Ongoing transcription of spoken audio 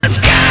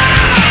let's go!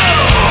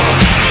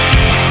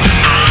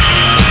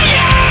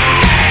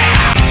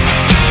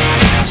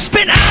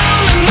 Spent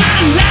all of my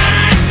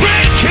life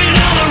breaking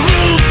all the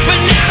rules,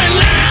 but now I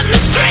line the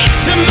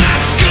streets of my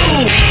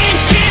school.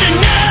 Ain't get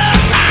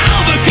enough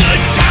of a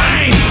good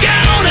time.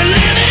 Gonna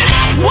live it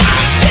up while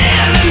I'm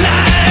still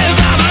alive.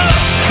 I'm a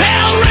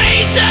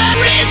hellraiser,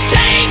 risk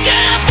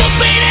taker, full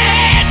speed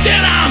ahead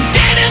till I'm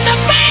dead in the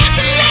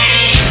fast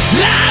lane.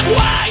 Live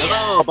wire.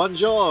 Hello,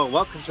 bonjour.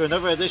 Welcome to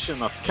another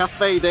edition of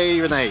Cafe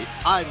de Rene.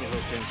 I'm your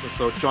host, James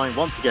Russell, joined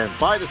once again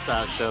by the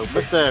Star Show,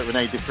 Mr.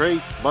 Rene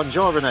Dupree.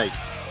 Bonjour, Rene.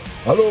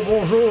 Allô,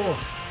 bonjour,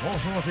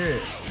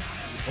 enchanté.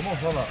 Comment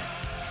ça va?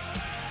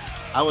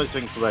 How is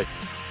things today?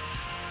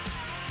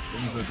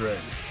 Things are great.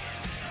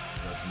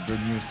 Got some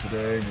good news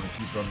today. I'm going to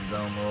keep it on the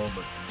down low,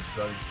 but some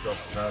exciting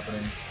stuff is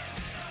happening,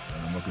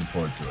 and I'm looking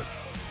forward to it.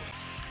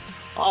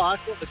 Oh, I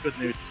thought the good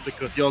news was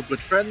because your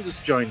good friend has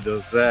joined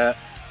us.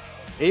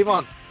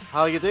 Ivan,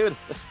 how are you doing?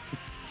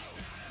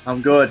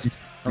 I'm good.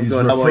 I'm He's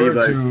good. How are you,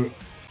 referred both?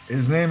 to,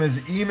 his name is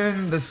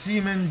Eamon the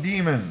Seaman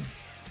Demon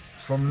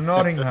from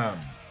Nottingham.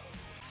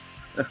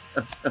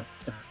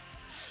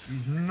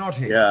 He's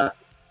naughty. Yeah.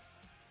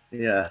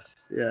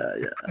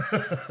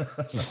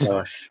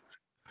 Gosh.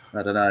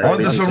 I don't know. On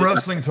to some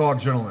wrestling talk,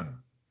 gentlemen.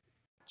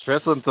 It's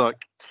wrestling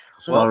talk.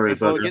 Sorry,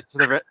 before we but get to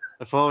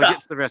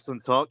the wrestling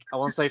talk, I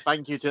want to say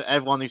thank you to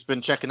everyone who's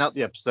been checking out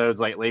the episodes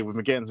lately. We've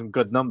been getting some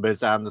good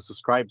numbers, and the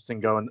subscribers been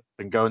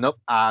going up.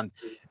 And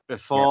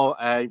before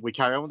we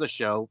carry on with the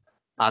show,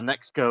 our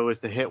next goal is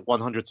to hit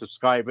 100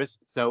 subscribers.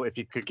 So if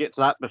you could get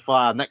to that before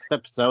our next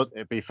episode,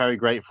 it'd be very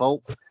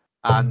grateful.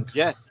 And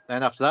yeah,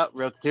 then after that,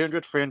 road to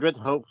 200, 300,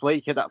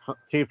 hopefully hit that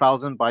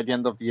 2,000 by the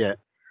end of the year.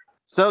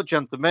 So,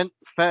 gentlemen,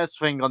 first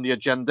thing on the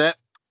agenda,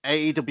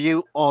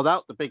 AEW All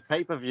Out, the big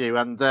pay-per-view,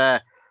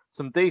 and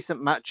some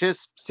decent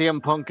matches.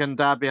 CM Punk and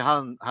Darby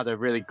Allin had a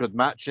really good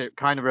match. It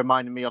kind of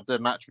reminded me of the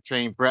match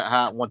between Bret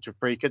Hart and One Two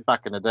Three Kid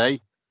back in the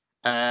day.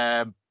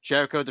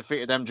 Jericho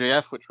defeated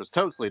MJF, which was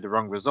totally the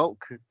wrong result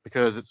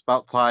because it's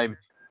about time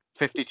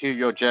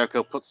 52-year-old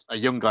Jericho puts a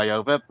young guy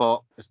over,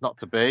 but it's not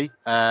to be.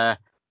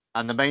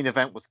 And the main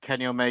event was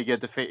Kenny Omega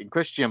defeating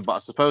Christian. But I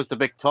suppose the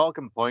big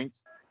talking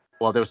points,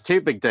 well, there was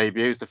two big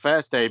debuts. The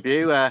first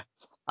debut,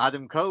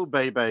 Adam Cole,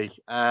 baby.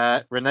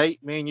 Renee,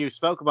 me and you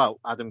spoke about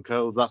Adam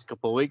Cole the last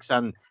couple of weeks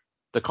and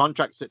the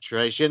contract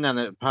situation, and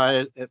it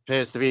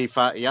appears to be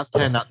that he has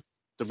turned that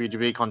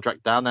WWE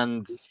contract down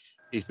and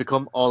he's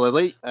become All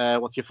Elite.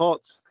 What's your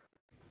thoughts?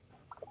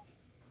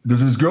 Does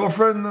his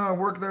girlfriend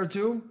work there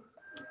too?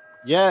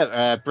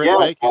 Yeah, Britt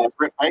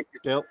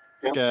Baker,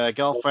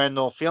 girlfriend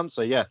or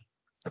fiance, yeah.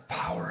 The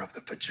power of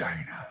the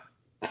vagina.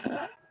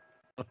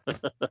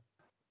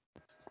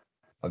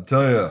 I'll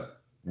tell you,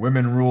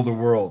 women rule the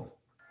world.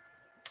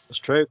 That's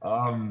true.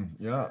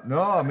 Yeah. No,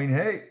 I mean,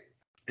 hey,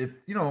 if,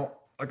 you know,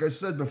 like I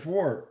said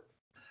before,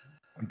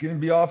 I'm going to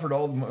be offered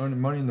all the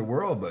money in the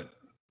world, but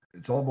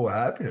it's all about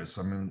happiness.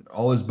 I mean,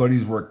 all his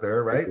buddies work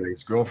there, right?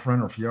 His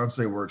girlfriend or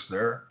fiance works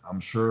there. I'm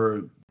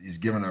sure he's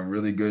given a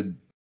really good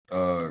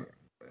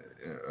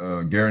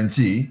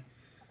guarantee.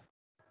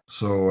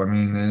 So, I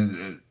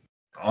mean,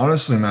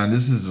 honestly, man,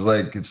 this is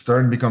like, it's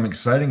starting to become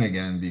exciting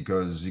again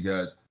because you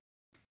got,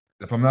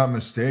 if I'm not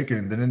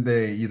mistaken, didn't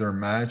they either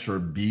match or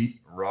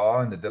beat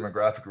Raw in the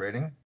demographic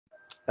rating?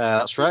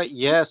 That's right,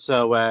 yeah.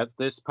 So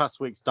this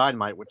past week's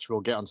Dynamite, which we'll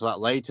get onto that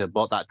later,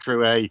 but that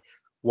drew a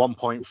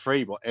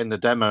 1.3, but in the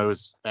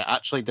demos, it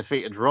actually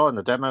defeated Raw in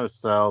the demos.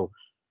 So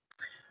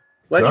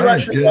where'd you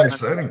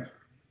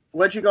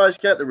guys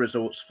get the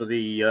results for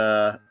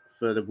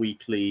the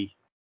weekly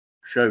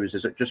shows?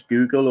 Is it just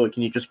Google, or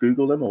can you just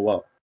Google them, or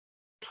what?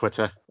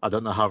 Twitter. I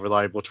don't know how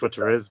reliable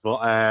Twitter is,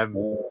 but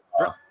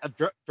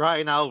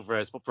Brian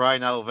Alvarez,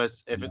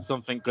 if it's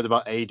something good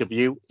about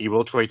AEW, he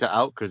will tweet it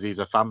out because he's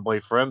a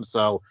fanboy for him.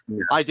 So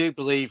yeah. I do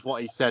believe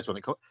what he says when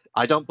it comes.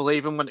 I don't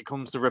believe him when it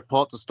comes to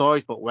report to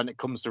stories, but when it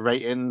comes to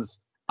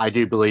ratings, I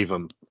do believe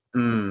him.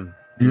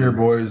 Here,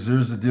 boys,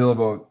 here's the deal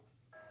about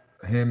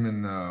him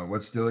and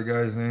what's the other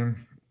guy's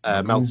name?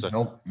 Meltzer.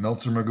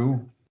 Meltzer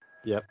Magoo.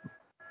 Yep.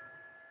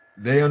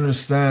 They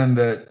understand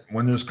that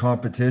when there's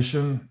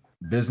competition,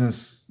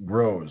 business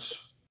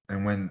grows,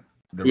 and when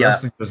the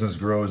wrestling business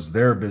grows,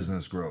 their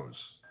business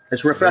grows.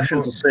 It's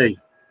refreshing to see.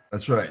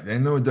 That's right. They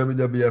know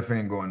WWF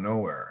ain't going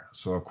nowhere,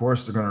 so of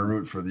course they're going to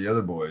root for the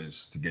other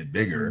boys to get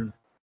bigger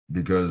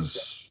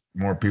because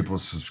more people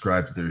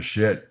subscribe to their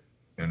shit.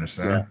 You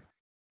understand?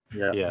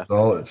 Yeah.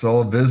 It's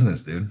all a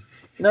business, dude.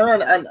 No,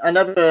 and I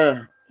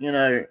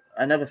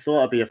never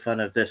thought I'd be a fan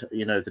of this.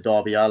 You know, the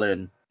Darby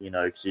Allin. You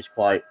know, because he's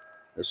quite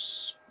a,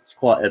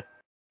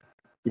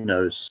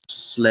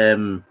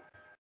 slim.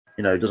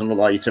 You know, doesn't look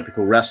like your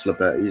typical wrestler,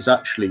 but he's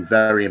actually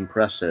very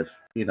impressive,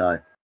 you know.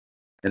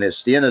 And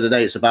it's the end of the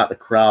day, it's about the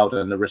crowd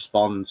and the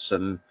response.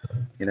 And,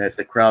 you know, if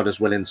the crowd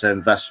is willing to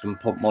invest and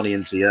put money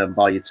into you and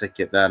buy your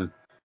ticket, then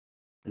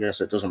I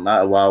guess it doesn't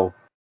matter,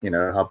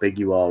 how big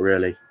you are,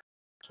 really.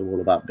 It's all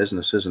about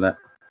business, isn't it?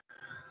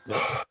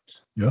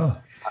 Yeah.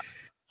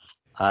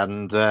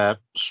 And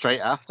straight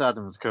after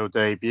Adam's Code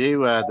debut,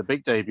 the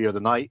big debut of the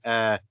night,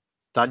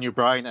 Daniel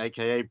Bryan,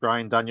 aka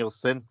Bryan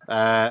Danielson,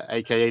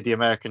 aka the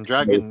American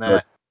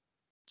Dragon.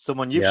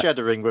 Someone you've shared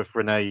a ring with,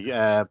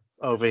 Renee,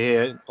 over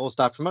here in All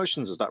Star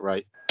Promotions. Is that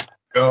right?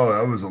 Oh,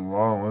 that was it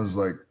was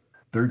like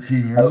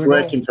 13 years I was ago.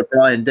 working for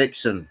Brian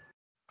Dixon.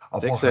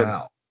 Dixon.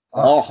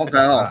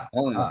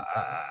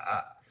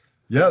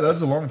 Yeah,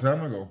 that's a long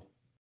time ago.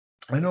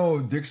 I know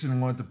Dixon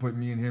wanted to put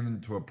me and him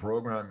into a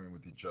programming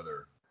with each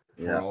other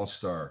for All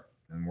Star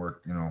and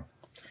work,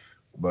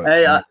 But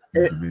hey,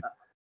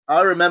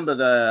 I remember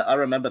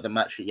the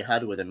match that you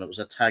had with him. It was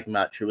a tag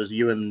match. It was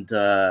you and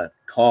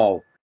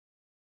Carl.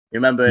 You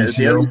remember? It was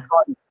the only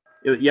time,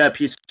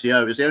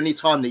 PCO. It was the only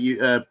time that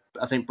you.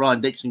 I think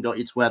Brian Dixon got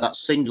you to wear that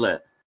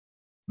singlet.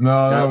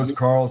 No, that was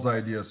Carl's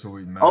idea, so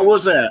we matched. Oh,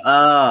 was it?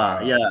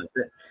 Yeah.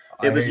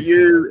 It was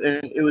you.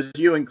 It was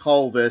you and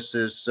Cole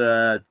versus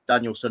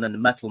Danielson and the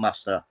Metal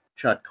Master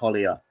Chad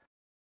Collier.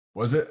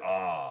 Was it?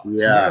 Yeah. So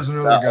there's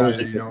another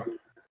guy.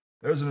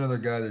 There's another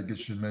guy that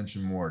should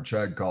mention more.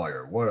 Chad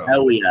Collier. What a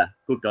hell yeah,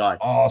 good guy.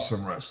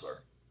 Awesome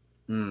wrestler.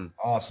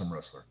 Awesome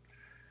wrestler.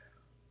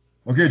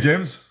 Okay,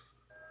 James.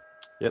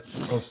 Yep.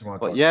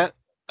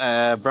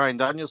 Bryan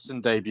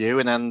Danielson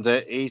debuting, and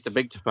he's the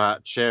big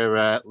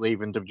departure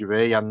leaving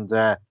WWE,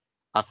 and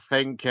I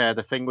think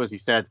the thing was he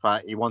said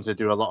that he wanted to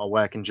do a lot of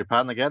work in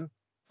Japan again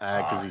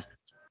because he's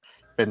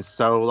been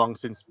so long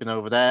since he's been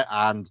over there,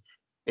 and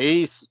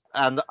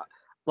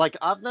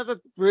I've never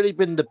really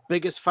been the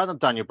biggest fan of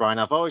Daniel Bryan.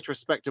 I've always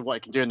respected what he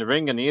can do in the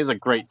ring, and he is a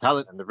great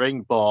talent in the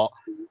ring, but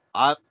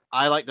I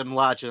like them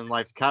larger than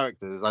life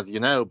characters, as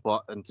you know,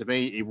 and to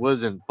me he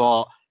wasn't.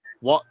 But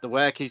the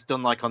work he's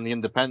done on the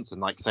independents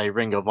and say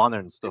Ring of Honor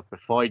and stuff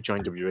before he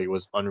joined WWE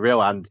was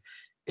unreal, and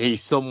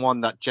he's someone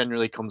that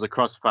generally comes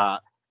across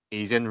that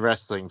he's in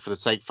wrestling for the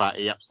sake that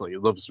he absolutely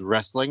loves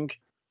wrestling,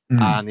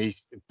 and he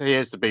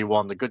appears to be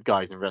one of the good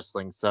guys in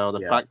wrestling. So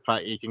the fact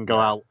that he can go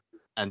out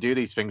and do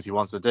these things he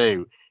wants to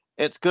do,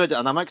 it's good,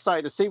 and I'm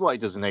excited to see what he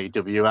does in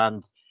AEW.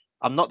 And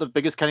I'm not the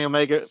biggest Kenny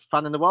Omega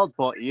fan in the world,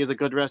 but he is a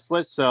good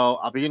wrestler, so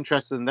I'll be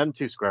interested in them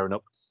two squaring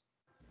up.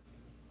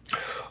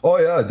 Oh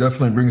yeah, it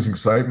definitely brings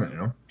excitement,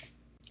 a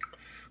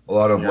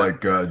lot of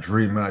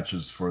dream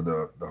matches for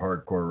the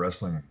hardcore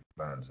wrestling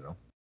fans,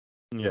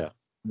 Yeah.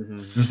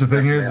 Just the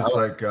thing is, it's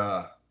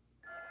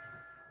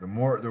the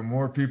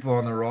more people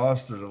on the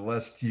roster, the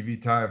less TV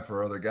time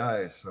for other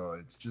guys. So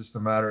it's just a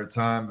matter of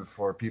time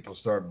before people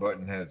start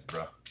butting heads,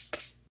 bro.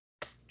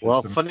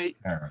 Funny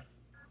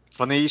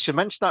you should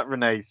mention that,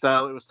 Renee.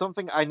 So it was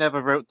something I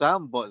never wrote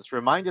down, but it's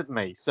reminded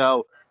me.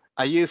 So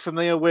are you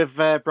familiar with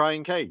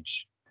Brian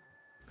Cage?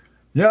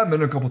 Yeah, I've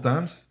been a couple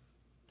times.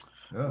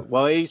 Yeah.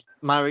 Well, he's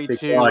married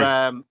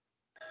to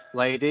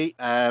lady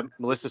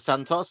Melissa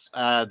Santos.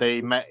 They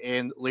met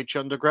in Lucha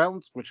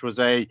Underground, which was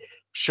a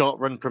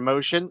short-run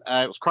promotion.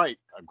 It was quite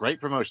a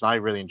great promotion. I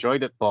really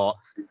enjoyed it, but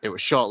it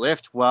was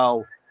short-lived.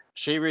 Well,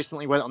 she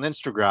recently went on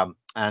Instagram,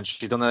 and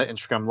she done an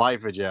Instagram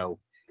live video,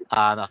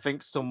 and I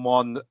think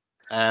someone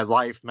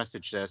live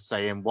messaged her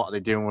saying, "What are they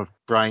doing with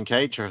Brian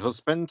Cage, her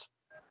husband?"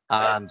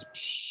 And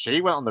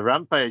she went on the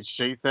rampage.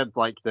 She said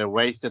they're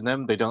wasting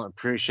him. They don't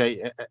appreciate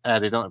it.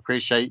 They don't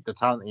appreciate the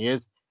talent he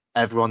is.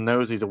 Everyone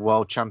knows he's a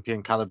world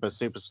champion caliber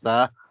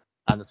superstar,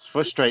 and it's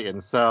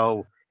frustrating.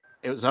 So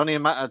it was only a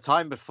matter of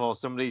time before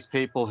some of these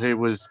people who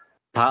was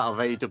part of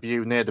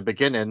AEW near the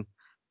beginning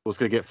was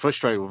going to get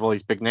frustrated with all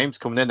these big names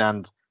coming in,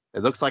 and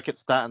it looks like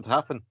it's starting to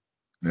happen.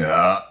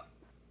 Yeah.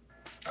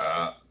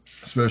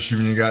 Especially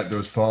when you got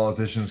those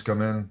politicians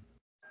come in.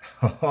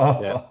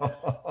 Yeah.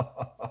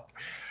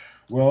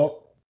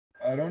 Well,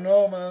 I don't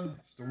know, man.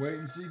 It's a wait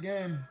and see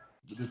game.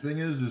 But the thing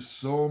is, there's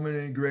so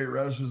many great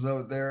wrestlers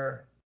out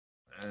there,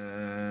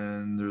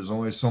 and there's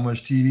only so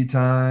much TV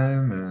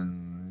time,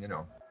 and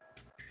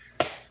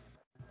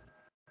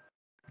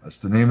that's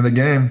the name of the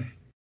game.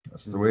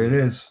 That's the way it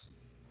is.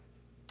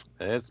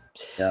 It is.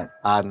 Yeah.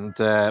 And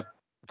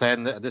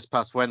then this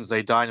past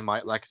Wednesday,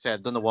 Dynamite, like I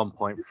said, done a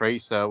 1.3,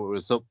 so it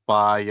was up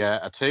by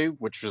a 2,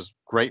 which was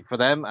great for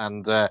them,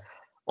 and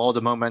all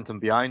the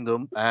momentum behind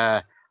them.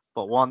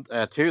 But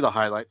two of the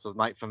highlights of the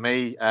night for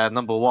me,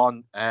 number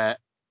one,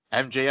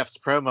 MJF's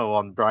promo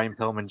on Brian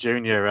Pillman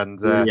Jr. and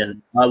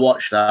I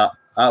watched that.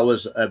 That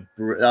was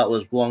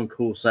one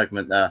cool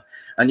segment there.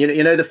 And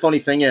you know the funny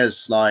thing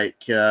is,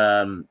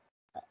 I'm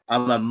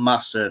a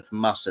massive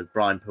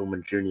Brian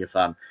Pillman Jr.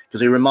 fan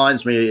because it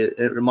reminds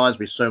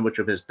me so much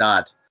of his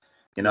dad.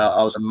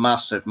 I was a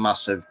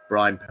massive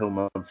Brian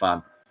Pillman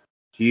fan,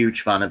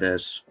 huge fan of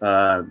his.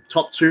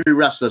 Top 2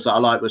 wrestlers that I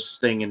like was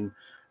Sting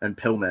and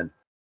Pillman.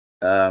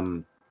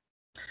 And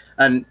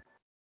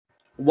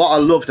what I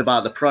loved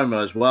about the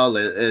promo as well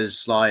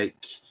is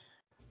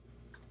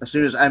as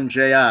soon as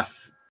MJF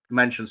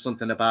mentioned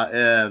something about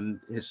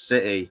his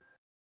city,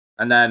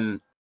 and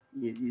then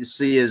you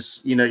see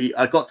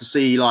I got to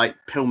see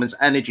Pillman's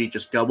energy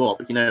just go up.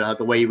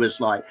 The way he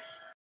was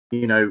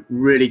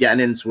really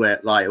getting into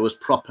it, it was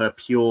proper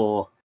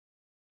pure.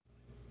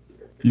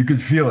 You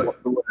could feel it.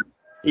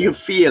 You could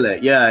feel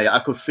it. Yeah, I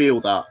could feel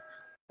that.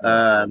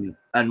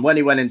 And when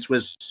he went into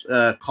his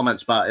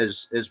comments about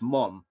his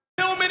mom.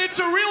 Pillman, it's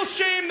a real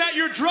shame that at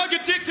your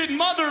drug-addicted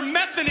mother,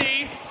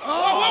 Methany.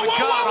 Oh,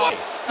 God.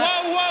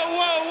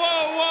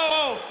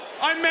 Whoa.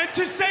 I meant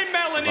to say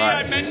Melanie.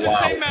 Right. I meant to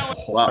say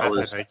Melanie.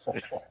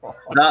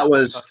 That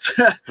was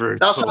Brutal.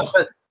 that's how,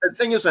 the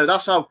thing is though,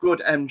 that's how good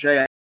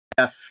MJF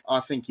I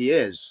think he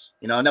is.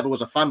 You know, I never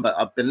was a fan, but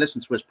I've been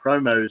listening to his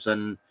promos,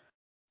 and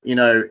you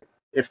know,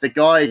 if the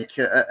guy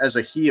as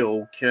a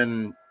heel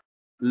can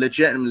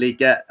legitimately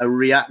get a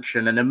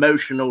reaction, an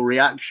emotional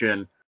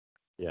reaction,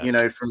 you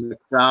know, from the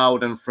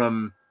crowd and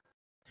from.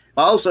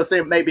 I also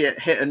think maybe it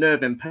hit a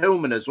nerve in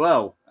Pillman as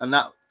well, and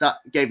that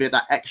gave it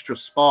that extra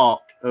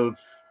spark of,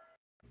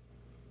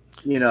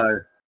 you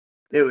know,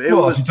 it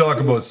Well, was. if you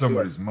talk about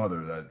somebody's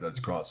mother, that's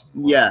crossing.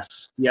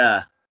 Yes,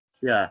 yeah.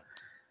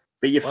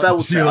 But you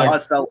felt see, it. like, I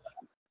felt.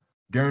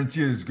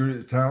 Guarantee as good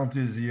as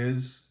talented as he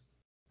is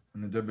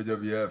in the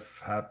WWF,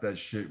 half that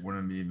shit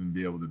wouldn't even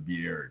be able to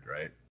be aired,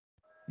 right?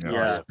 You know,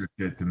 Yeah.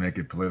 scripted to make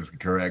it politically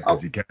correct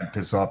because he can't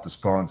piss off the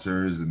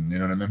sponsors, and you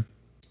know what I mean.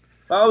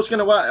 I was going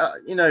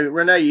to, you know,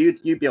 Renee,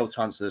 you'd be able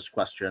to answer this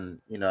question.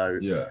 You know,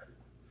 Yeah.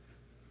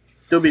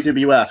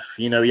 WWF,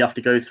 you know, you have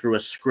to go through a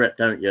script,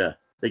 don't you?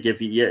 They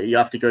give you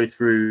have to go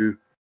through.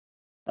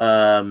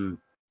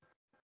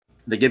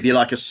 They give you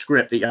like a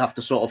script that you have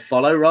to sort of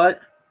follow, right?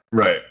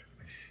 Right.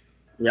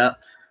 Yeah.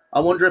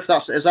 I wonder if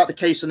is that the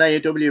case in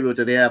AEW, or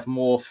do they have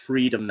more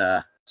freedom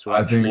there? So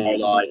I think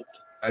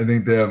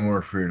they have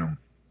more freedom.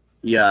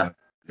 Yeah.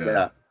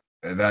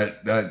 And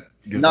that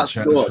gives That's a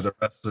chance good. for the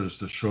wrestlers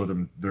to show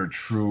them their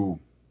true,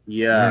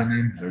 Yeah. you know what I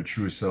mean? Their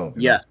true self.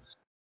 you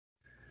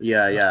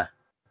know?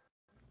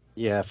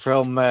 Yeah.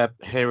 From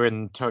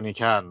hearing Tony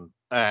Khan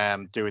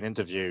doing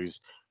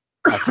interviews,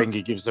 I think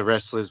he gives the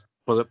wrestlers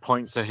bullet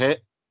points to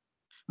hit,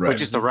 Right.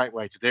 which is the right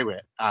way to do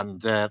it.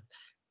 And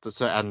this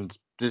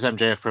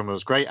MJF promo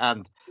was great.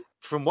 And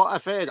from what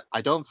I've heard,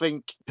 I don't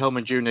think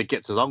Pillman Jr.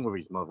 gets along with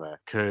his mother,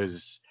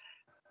 because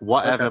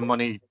whatever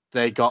money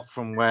they got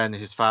from when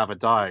his father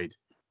died,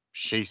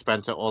 she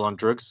spent it all on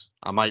drugs.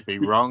 I might be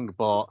wrong,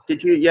 but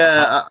Did you?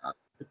 Yeah.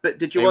 But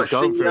did you he was watch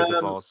going through a the?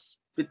 divorce.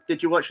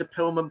 Did you watch the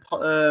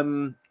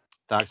Pillman?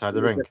 Dark Side of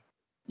the Ring.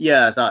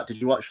 Yeah, that. Did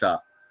you watch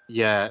that?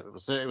 Yeah, it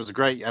was a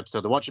great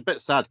episode. I watched a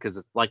bit sad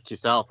because, like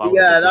yourself, I was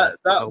Yeah, a big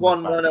that Pillman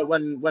one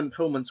fan. when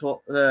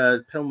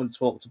Pillman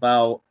talked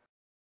about,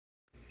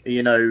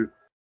 you know,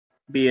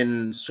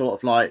 being sort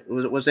of like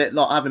was it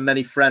not having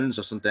many friends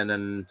or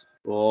something,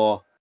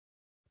 or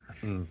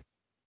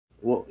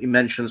what he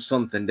mentioned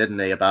something, didn't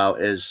he,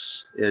 about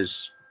is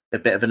a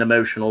bit of an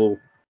emotional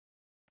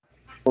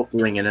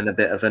upbringing and a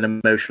bit of an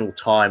emotional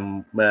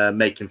time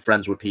making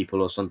friends with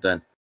people or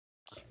something.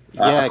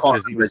 Yeah, I can't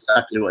because he remember was.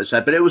 exactly what it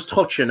said, but it was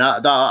touching.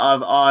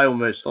 I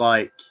almost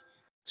like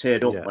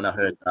teared up when I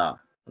heard that.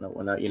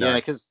 When I, you know. Yeah,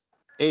 because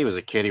he was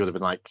a kid. He would have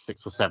been like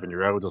 6 or 7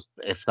 year old,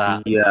 if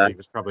that. Yeah. He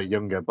was probably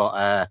younger,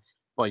 but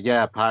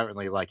yeah,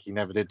 apparently, like, he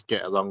never did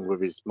get along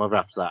with his mother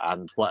after that,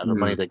 and whatever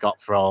money they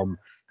got from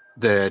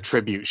the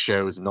tribute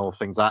shows and all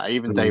things like that.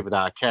 Even David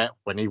Arquette,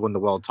 when he won the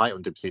world title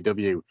in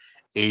WCW,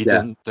 he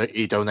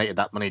donated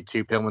that money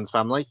to Pillman's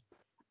family.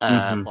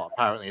 But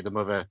apparently the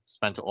mother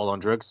spent it all on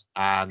drugs,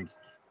 and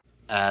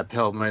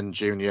Pillman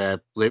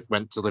Jr.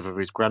 went to live with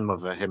his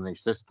grandmother, him and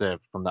his sister,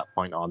 from that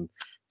point on.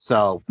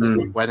 So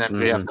when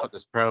MJF got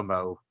this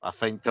promo, I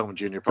think Pillman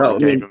Jr.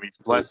 probably gave him his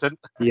blessing.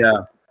 Yeah.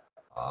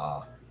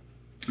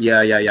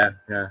 Yeah.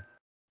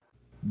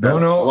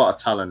 Don't know. A lot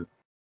of talent.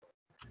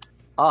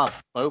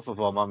 Both of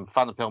them. I'm a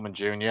fan of Pillman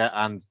Jr.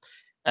 and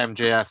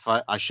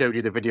MJF. I showed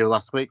you the video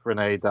last week,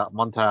 Renee, that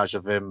montage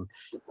of him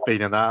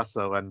being an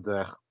arsehole, and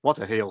what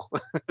a heel.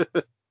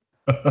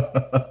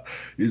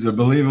 He's a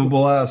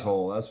believable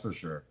asshole, that's for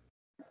sure.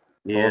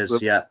 He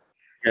is, yeah.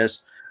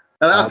 Yes.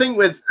 And I think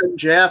with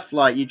MJF,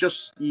 like,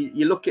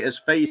 you look at his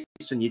face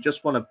and you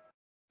just want to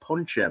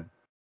punch him.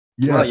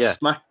 Yes. Yeah.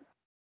 Smack.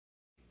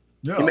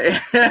 Yeah.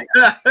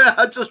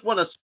 I just want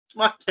to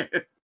smack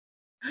him.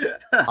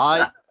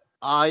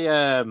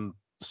 I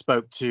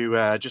spoke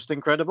to Just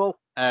Incredible.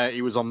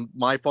 He was on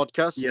my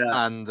podcast,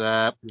 and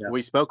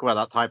we spoke about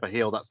that type of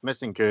heel that's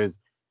missing, because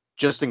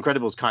Just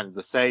Incredible's kind of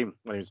the same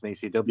when he was in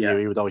ECW. Yeah.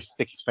 He would always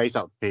stick his face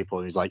out to people,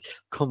 and he's like,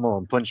 "Come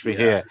on, punch me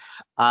here."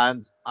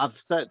 And I've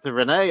said to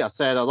Renee, I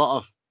said a lot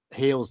of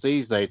heels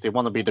these days, they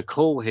want to be the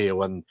cool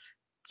heel, and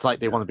it's like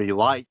they want to be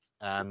liked.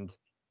 And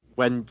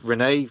when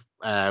Renee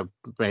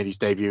made his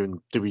debut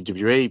in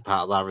WWE,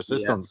 part of La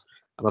Resistance,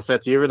 and I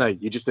said to you, Renee,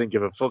 you just didn't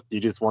give a fuck. You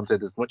just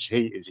wanted as much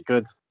heat as you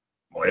could.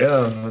 Well,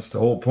 yeah, that's the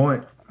whole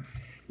point.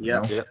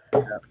 Yeah. You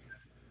know?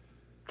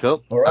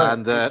 Cool. All right.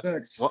 And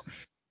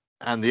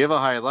and the other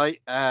highlight,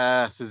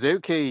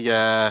 Suzuki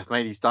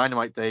made his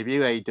Dynamite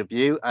debut,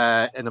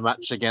 AEW, in a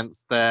match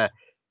against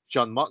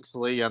John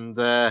Moxley,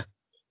 and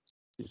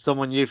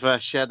someone you've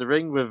shared the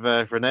ring with,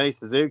 Renee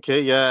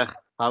Suzuki.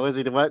 How is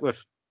he to work with?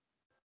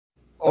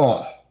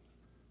 Oh,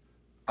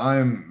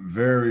 I'm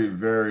very,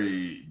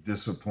 very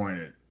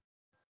disappointed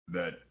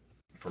that,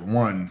 for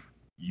one,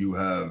 you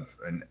have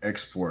an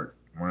export,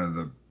 one of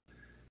the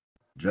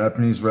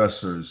Japanese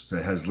wrestlers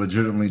that has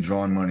legitimately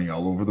drawn money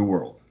all over the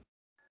world.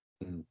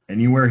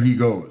 Anywhere he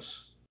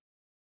goes,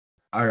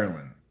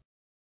 Ireland,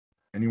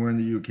 anywhere in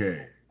the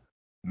UK,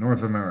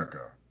 North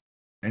America,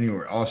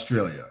 anywhere,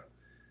 Australia,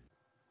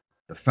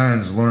 the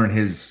fans learn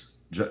his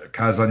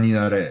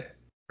Casaninare,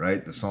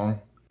 right? The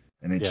song,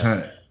 and they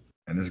chant it.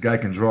 And this guy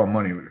can draw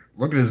money.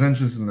 Look at his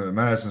entrance in the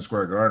Madison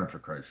Square Garden, for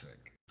Christ's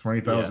sake.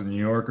 20,000 New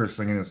Yorkers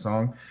singing his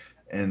song.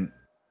 And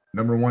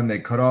number one, they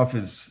cut off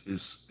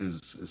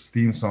his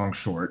theme song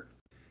short,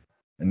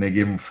 and they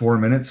gave him 4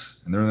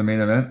 minutes, and they're in the main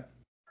event.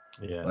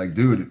 Yeah. Like,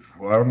 dude,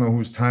 I don't know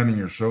who's timing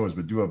your shows,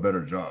 but do a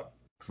better job,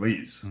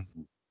 please.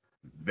 Mm-hmm.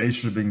 They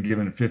should have been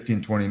given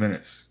 15, 20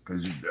 minutes.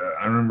 Because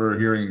I remember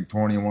hearing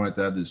Tony wanted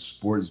to have this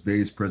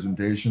sports-based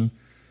presentation.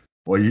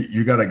 Well,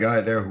 you got a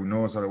guy there who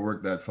knows how to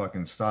work that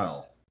fucking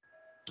style,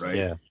 right?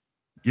 Yeah.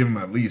 Give him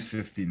at least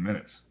 15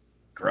 minutes.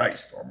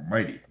 Christ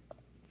almighty.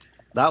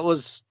 That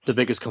was the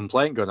biggest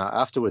complaint going out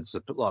afterwards.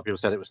 A lot of people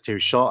said it was too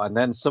short. And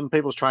then some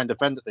people try and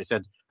defend it. They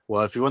said,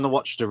 well, if you want to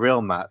watch the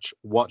real match,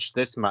 watch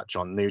this match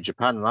on New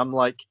Japan. And I'm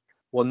like,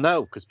 well,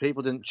 no, because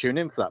people didn't tune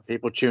in for that.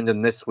 People tuned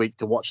in this week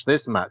to watch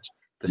this match.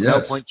 There's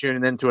no point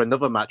tuning into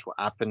another match what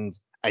happened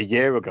a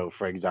year ago,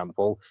 for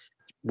example.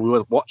 We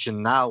were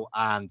watching now,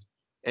 and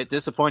it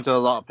disappointed a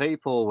lot of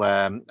people.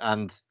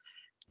 And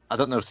I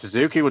don't know if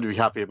Suzuki would be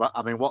happy about.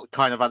 I mean, what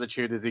kind of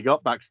attitude has he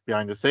got back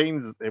behind the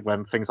scenes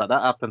when things like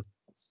that happen?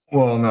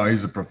 Well, no,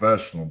 he's a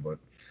professional, but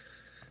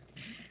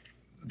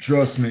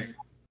trust me,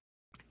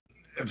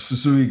 if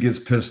Suzuki gets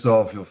pissed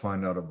off, you'll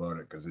find out about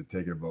it because it'd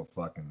take it about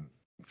fucking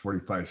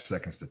 45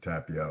 seconds to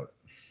tap you out.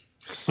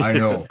 I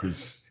know,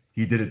 because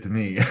he did it to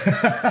me.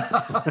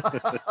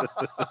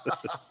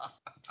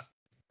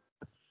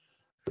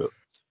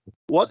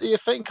 What do you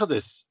think of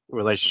this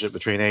relationship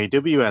between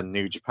AEW and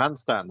New Japan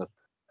starting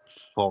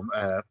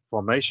the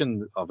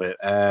formation of it?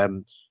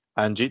 And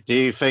do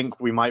you think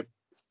we might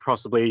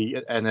possibly,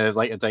 in a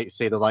later date,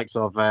 see the likes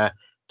of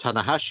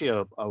Tanahashi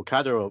or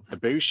Okada or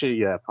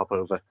Ibushi pop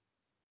over?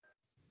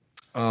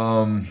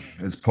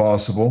 It's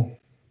possible.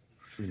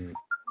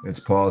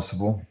 It's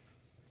possible.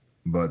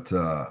 But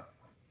I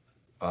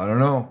don't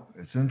know.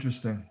 It's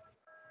interesting.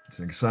 It's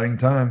an exciting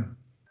time.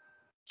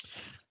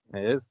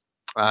 It is.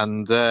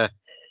 And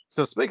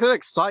so speaking of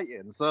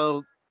exciting,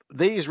 so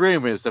these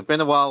rumors have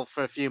been a while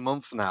for a few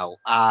months now.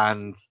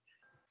 And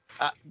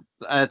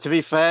to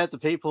be fair, the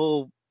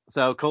people...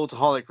 So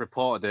Cultaholic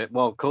reported it.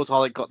 Well,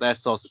 Cultaholic got their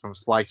sources from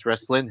Slice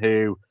Wrestling,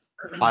 who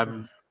I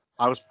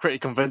was pretty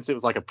convinced it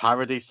was like a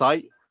parody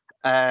site.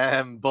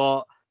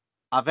 But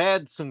I've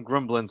heard some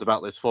grumblings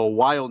about this for a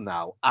while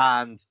now.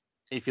 And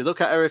if you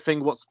look at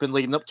everything, what's been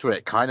leading up to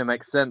it, kind of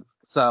makes sense.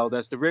 So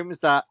there's the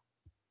rumors that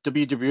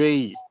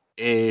WWE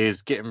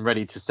is getting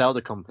ready to sell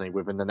the company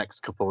within the next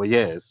couple of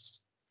years.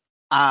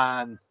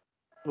 And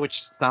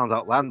which sounds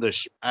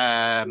outlandish.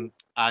 And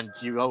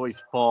you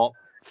always thought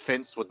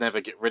Vince would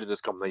never get rid of this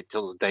company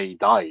till the day he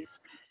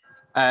dies.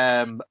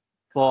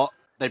 But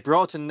they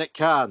brought in Nick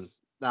Khan.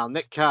 Now,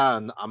 Nick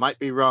Khan, I might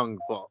be wrong,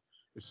 but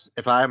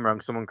if I am wrong,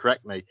 someone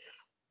correct me.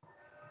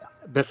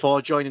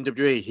 Before joining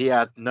WWE, he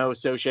had no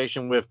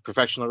association with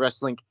professional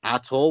wrestling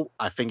at all.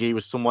 I think he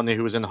was someone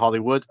who was in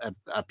Hollywood,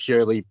 a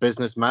purely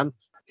businessman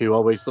who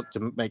always looked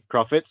to make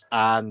profits.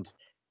 And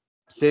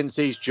since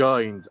he's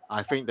joined,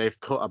 I think they've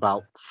cut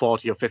about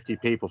 40 or 50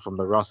 people from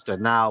the roster.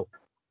 Now,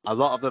 a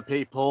lot of the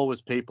people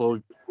was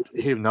people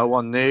who no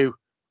one knew,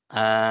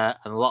 and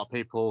a lot of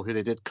people who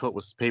they did cut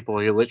was people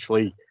who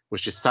literally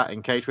was just sat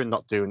in catering,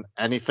 not doing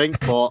anything.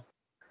 But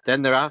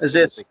then there are is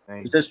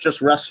this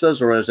just wrestlers,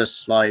 or is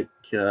this like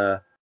a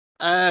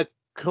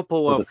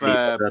couple of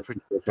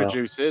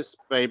producers,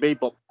 maybe?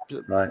 But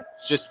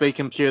just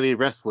speaking purely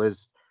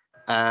wrestlers,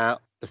 the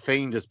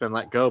Fiend has been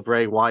let go.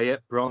 Bray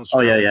Wyatt, Braun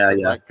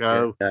Strowman let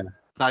go. Yeah.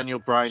 Daniel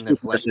Bryan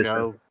they've let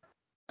go.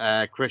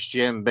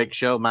 Christian, Big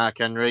Show, Mark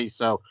Henry.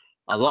 So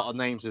a lot of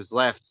names is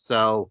left.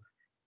 So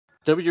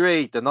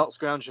WWE, they're not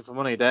scrounging for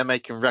money. They're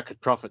making record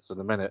profits in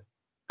a minute.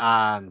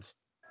 And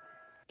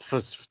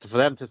for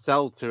them to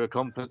sell to a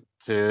company,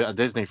 to a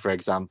Disney, for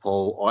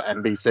example, or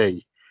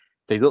NBC,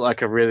 they look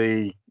like a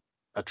really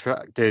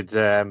attracted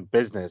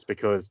business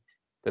because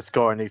they're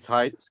scoring these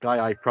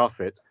sky-high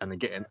profits and they're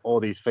getting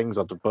all these things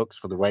on the books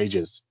for the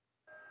wages.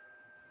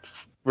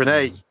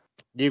 Renee,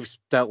 you've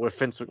dealt with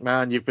Vince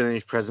McMahon. You've been in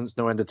his presence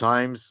no end of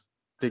times.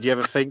 Did you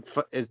ever think?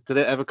 Did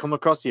it ever come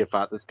across your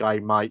fact this guy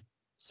might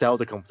sell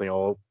the company,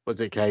 or was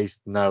it a case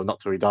no, not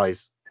till he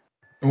dies?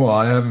 Well,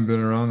 I haven't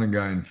been around the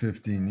guy in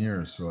 15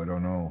 years, so I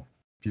don't know.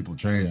 People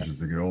change as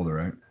they get older,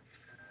 right?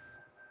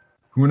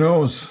 Who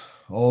knows?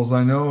 All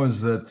I know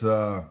is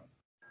that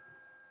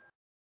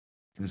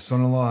his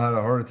son-in-law had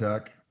a heart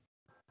attack.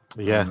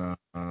 Yeah.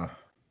 And,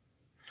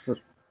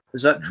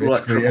 is that true?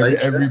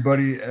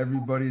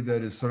 Everybody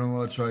that his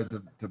son-in-law tried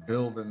to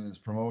build in his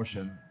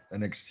promotion,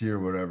 NXT or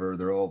whatever,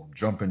 they're all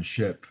jumping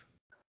ship.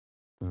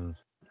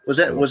 Was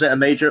it a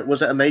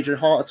major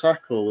heart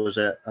attack, or was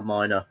it a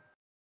minor?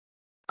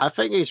 I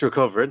think he's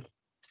recovering.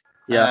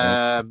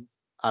 Yeah.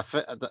 I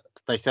think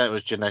they said it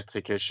was a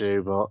genetic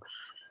issue, but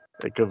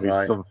it could be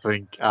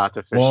something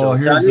artificial. Well, I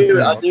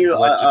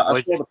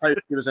saw the post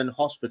he was in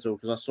hospital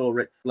because I saw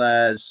Ric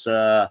Flair's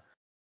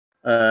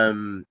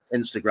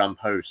Instagram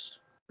post,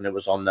 and it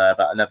was on there,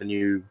 but I never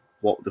knew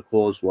what the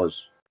cause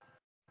was.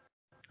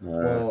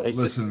 Well, They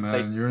said- listen,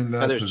 they man, you're in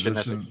said that it was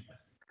genetic. position.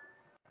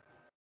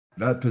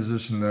 That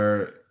position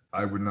there,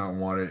 I would not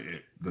want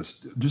it.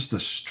 Just the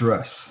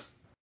stress,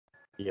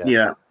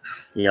 Yeah.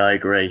 Yeah, I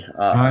agree.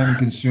 time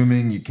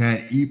consuming. You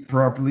can't eat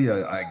properly.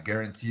 I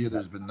guarantee you,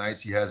 there's been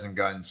nights he hasn't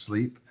gotten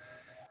sleep.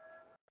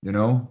 You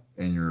know,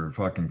 and you're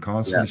fucking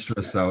constantly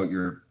stressed out.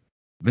 You're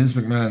Vince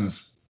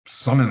McMahon's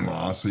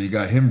son-in-law, so you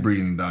got him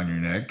breathing down your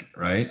neck,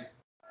 right?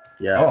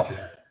 Yeah. Oh,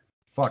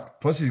 fuck.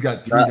 Plus, he's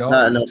got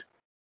 $3. No, He's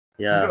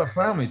yeah, got a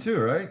family too,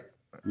 right?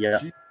 yeah.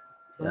 Jesus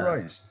Yeah.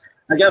 Christ.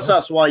 I guess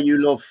that's why you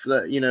love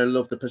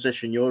the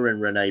position you're in,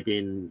 Renee,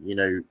 being,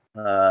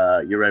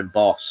 your own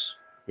boss.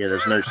 Yeah,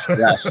 there's no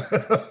stress.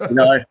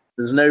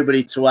 There's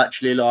nobody to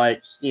actually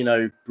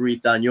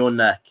breathe down your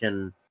neck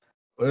and.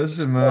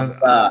 Listen, man.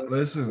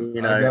 Listen,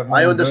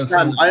 I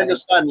understand. I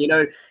understand.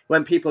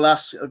 When people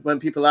ask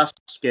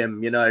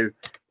him,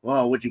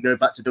 well, would you go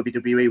back to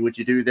WWE? Would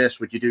you do this?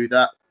 Would you do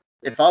that?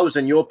 If I was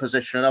in your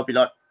position, I'd be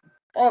like,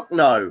 fuck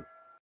no.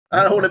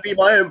 I don't want to be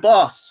my own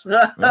boss.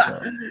 Fuck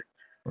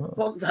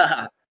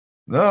that.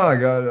 No, I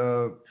got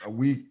a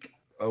week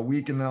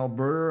in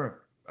Alberta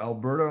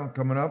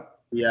coming up.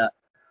 Yeah.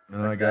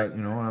 And I got,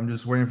 I'm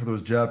just waiting for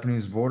those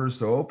Japanese borders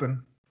to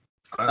open.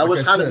 How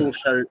was Hannibal's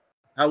show?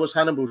 How was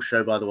Hannibal's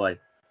show, by the way?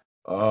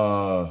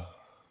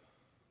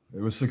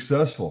 It was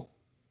successful.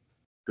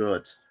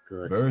 Good.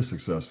 Very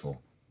successful.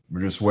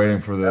 We're just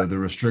waiting for the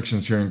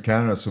restrictions here in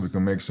Canada so we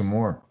can make some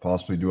more.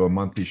 Possibly do a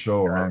monthly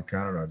show around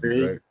Canada. That'd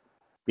be great.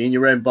 Being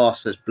your own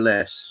boss is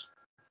bliss.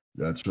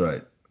 That's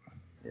right.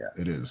 Yeah.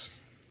 It is.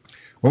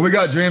 What we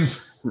got,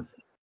 James?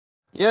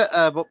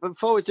 Yeah, but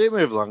before we do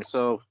move along,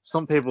 so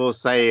some people are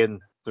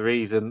saying the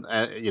reason,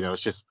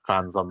 it's just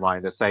fans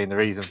online, they're saying the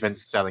reason Vince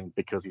is selling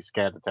because he's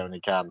scared of Tony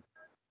Khan,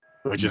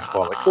 which is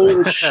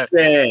bullshit.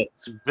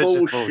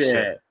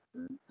 Bullshit.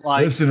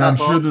 Listen, I'm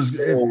sure there's,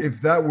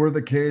 if that were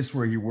the case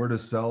where he were to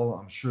sell,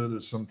 I'm sure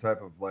there's some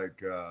type of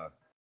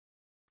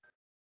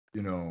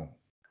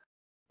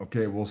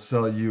okay, we'll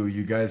sell you.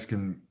 You guys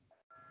can,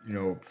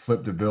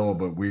 flip the bill,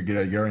 but we get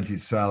a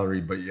guaranteed salary,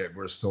 but yet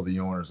we're still the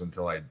owners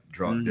until I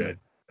drop dead.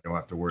 I don't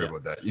have to worry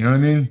about that. You know what I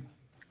mean?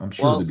 I'm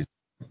sure there'd be.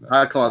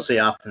 I can't see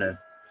it happening.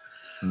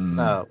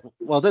 No.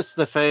 Well, this is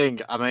the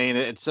thing. I mean,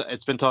 it's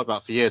been talked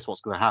about for years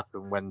what's going to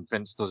happen when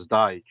Vince does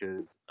die,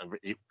 because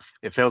it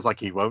feels like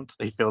he won't.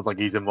 He feels like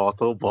he's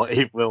immortal, but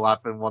it will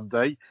happen one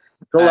day.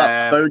 Call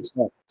that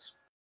Botox.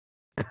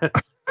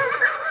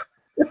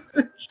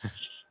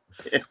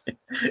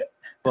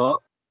 But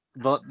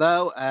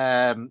no,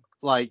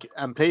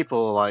 and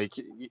people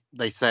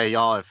they say,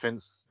 oh, if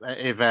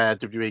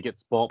WWE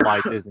gets bought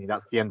by Disney,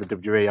 that's the end of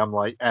WWE. I'm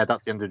like,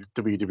 that's the end of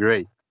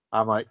WWE.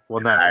 I'm like,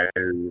 well, no.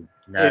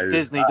 If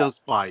Disney does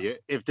buy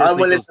it, I'm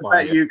willing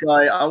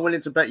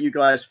to bet you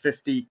guys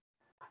 50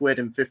 quid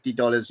and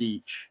 $50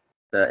 each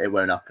that it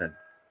won't happen.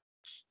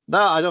 No,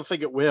 I don't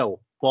think it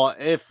will. But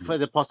if for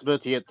the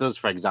possibility it does,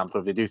 for example,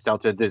 if they do sell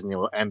to Disney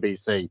or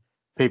NBC,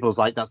 people's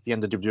like, that's the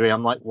end of WWE.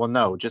 I'm like, well,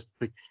 no, just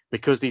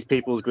because these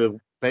people are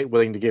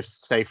willing to give,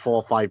 say, 4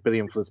 or 5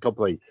 billion for this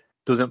company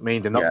doesn't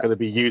mean they're not going to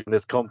be using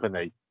this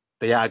company.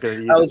 They are going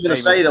to use. I was going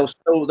to say they'll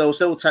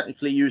still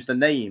technically use the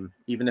name,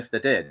 even if they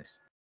did.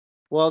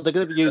 Well, they're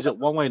going to use it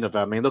one way or another.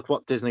 I mean, look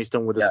what Disney's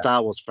done with the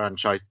Star Wars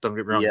franchise. Don't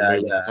get me wrong, the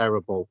movies are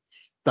terrible.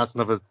 That's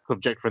another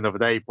subject for another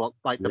day. But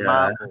like the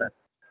Marvel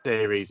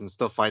series and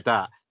stuff like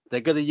that,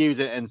 they're going to use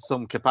it in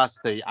some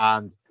capacity,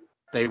 and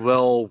they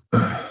will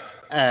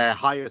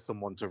hire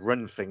someone to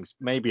run things,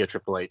 maybe a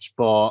Triple H.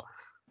 But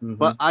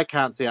I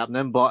can't see it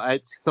happening. But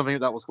it's something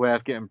that was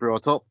worth getting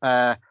brought up.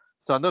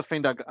 So another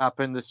thing that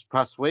happened this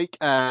past week,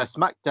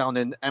 SmackDown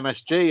in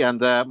MSG,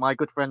 and my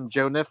good friend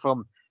Jonah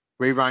from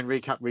Rewind,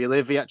 Recap,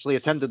 Relive, he actually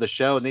attended the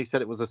show, and he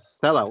said it was a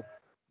sellout,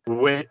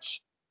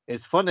 which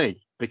is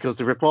funny because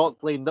the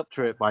reports leading up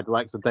to it by the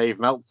likes of Dave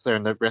Meltzer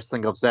and the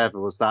Wrestling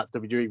Observer was that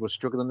WWE was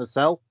struggling to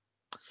sell.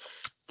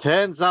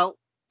 Turns out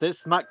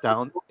this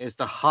SmackDown is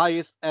the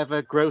highest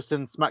ever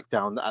grossing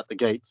SmackDown at the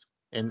gate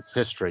in its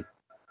history.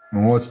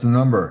 And what's the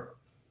number?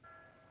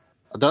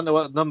 I don't know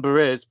what the number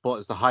is, but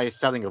it's the highest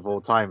selling of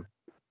all time.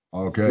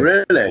 Okay.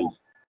 Really?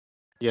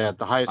 Yeah,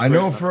 the highest. I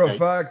know for a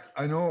fact.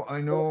 I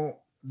know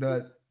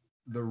that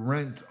the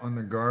rent on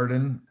the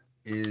Garden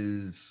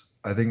is,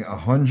 I think,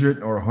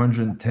 $100,000 or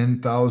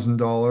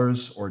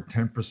 $110,000 or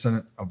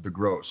 10% of the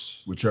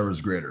gross, whichever is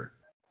greater.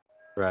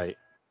 Right.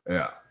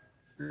 Yeah.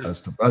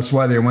 That's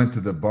why they went to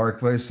the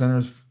Barclays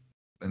Centers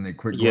and they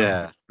quickly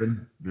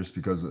just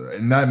because of,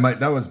 and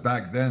that was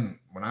back then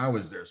when I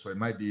was there, so it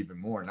might be even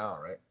more now,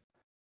 right?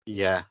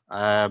 Yeah.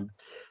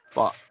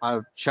 But I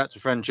chatted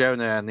to friend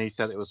Jonah, and he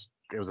said it was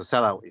a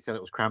sellout. He said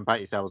it was cram packed.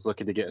 He said I was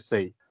lucky to get a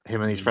seat.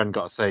 Him and his friend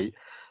got a seat.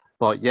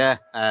 But yeah,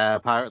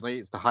 apparently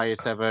it's the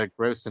highest ever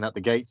grossing at the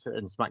gate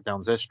in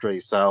SmackDown's history.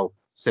 So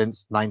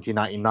since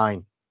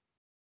 1999.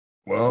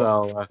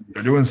 Well,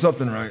 they're doing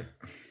something right.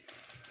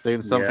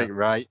 Doing something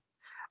right.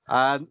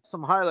 And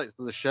some highlights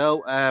of the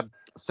show.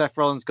 Seth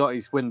Rollins got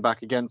his win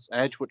back against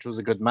Edge, which was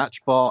a good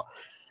match. But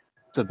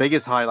the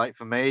biggest highlight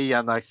for me,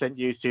 and I sent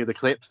you to the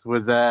clips,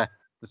 was the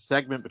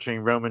segment between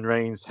Roman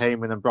Reigns,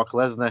 Heyman, and Brock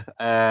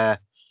Lesnar.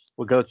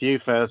 We'll go to you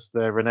first,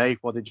 Renee.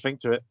 What did you think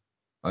to it?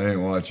 I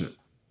didn't watch it.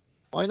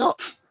 Why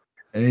not?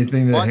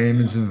 Anything that What?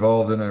 Heyman's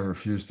involved in, I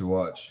refuse to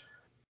watch.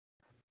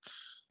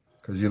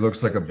 Because he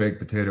looks like a baked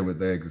potato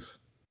with eggs.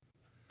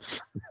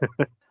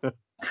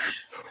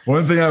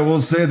 One thing I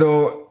will say,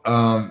 though,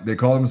 they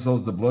call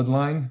themselves the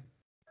Bloodline.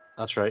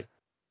 That's right.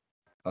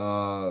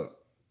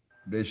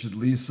 They should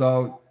lease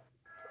out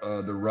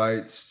the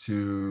rights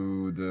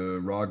to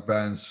the rock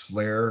band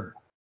Slayer,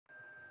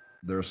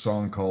 their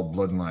song called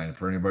Bloodline.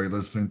 For anybody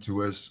listening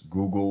to us,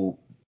 Google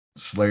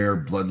Slayer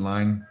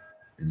Bloodline,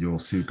 and you'll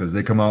see, because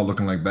they come out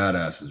looking like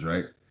badasses,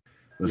 right?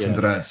 Listen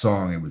to that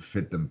song, it would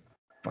fit them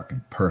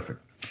fucking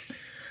perfect.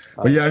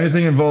 But yeah,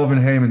 anything involving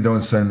Heyman,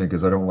 don't send me,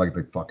 because I don't like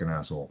the fucking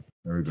asshole.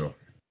 There we go.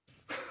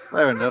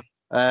 Fair enough.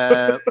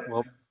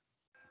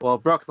 Well,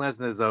 Brock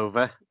Lesnar's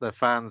over. The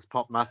fans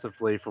popped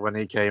massively for when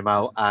he came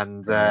out,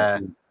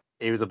 and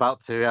he was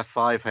about to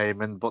F5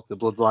 Heyman, but the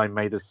Bloodline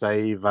made a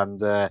save.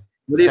 And what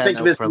do you think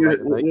of his for a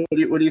later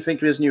date. what do you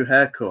think of his new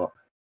haircut?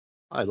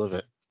 I love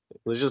it.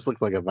 It just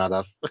looks like a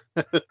badass.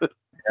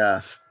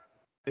 Yeah.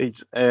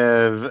 It's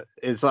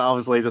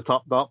obviously he's a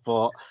top knot,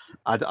 but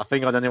I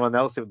think on anyone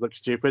else it would look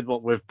stupid.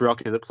 But with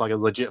Brock, it looks like a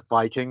legit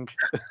Viking.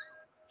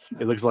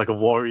 It looks like a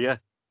warrior.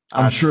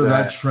 I'm sure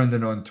that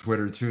trended on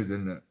Twitter too,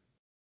 didn't it?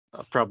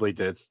 Probably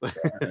did.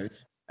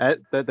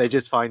 They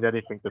just find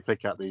anything to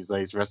pick at these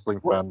days, wrestling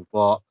fans.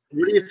 But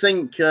what do you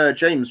think,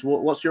 James?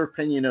 What's your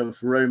opinion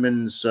of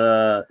Roman's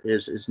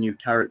his new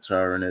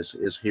character and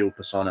his heel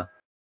persona?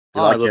 Do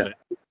you I like love it?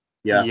 it.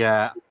 Yeah.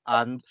 Yeah,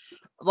 and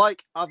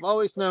like I've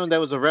always known there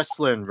was a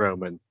wrestler in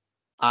Roman,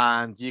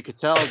 and you could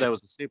tell there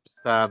was a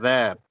superstar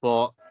there.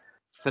 But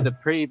for the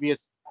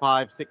previous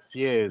 5-6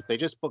 years, they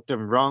just booked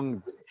him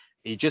wrong.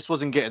 He just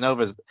wasn't getting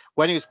over.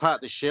 When he was part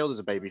of the Shield as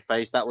a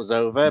babyface, that was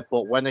over.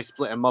 But when they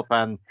split him up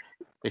and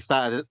they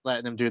started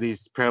letting him do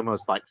these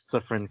promos like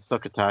suffering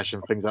succotash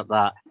and things like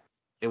that,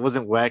 it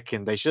wasn't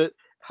working. They should,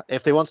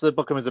 if they wanted to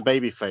book him as a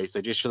babyface,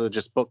 they just should have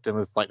just booked him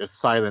as like a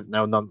silent,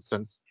 no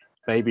nonsense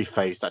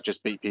babyface that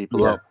just beat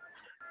people up.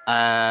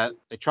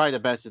 They tried their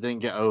best, it didn't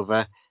get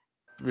over.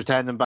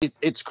 Return them back.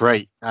 It's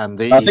great, and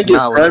I think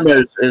his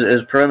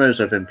promos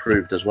have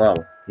improved as well.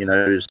 You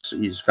know,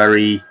 he's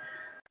very.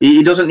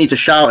 He doesn't need to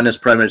shout in his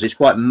promos. He's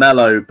quite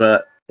mellow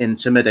but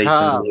intimidating.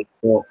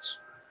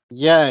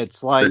 Yeah,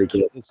 it's like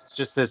really it's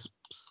just this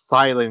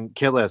silent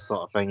killer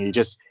sort of thing. He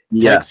just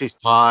takes his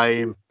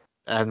time,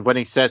 and when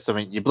he says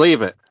something, you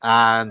believe it,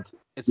 and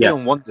it's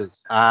doing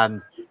wonders.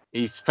 And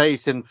he's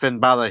facing Finn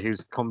Balor,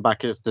 who's come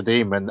back as the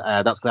Demon.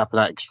 That's going to happen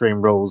at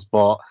Extreme Rules,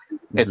 but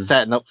it's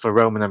setting up for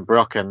Roman and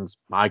Brock, and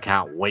I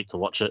can't wait to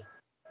watch it.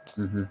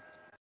 Mm-hmm.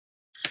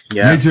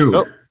 Yeah, me too.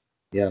 Oh.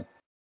 Yeah.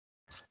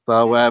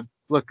 So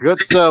look good.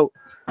 So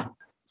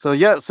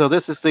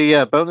this is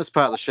the bonus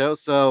part of the show.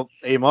 So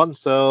Eamon,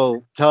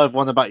 so tell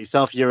everyone about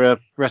yourself. You're a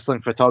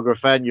wrestling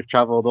photographer, and you've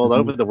travelled all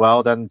over the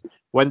world. And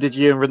when did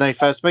you and Renee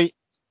first meet?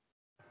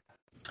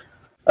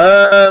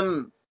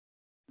 Well,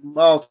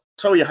 I'll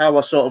tell you how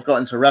I sort of got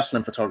into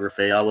wrestling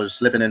photography. I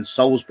was living in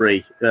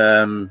Salisbury,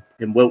 in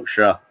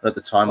Wiltshire at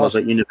the time. I was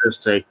at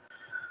university.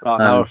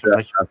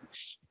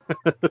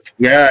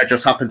 Yeah, I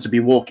just happened to be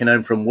walking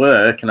home from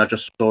work, and I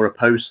just saw a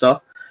poster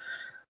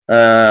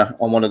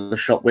on one of the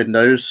shop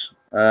windows,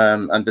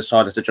 and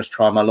decided to just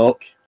try my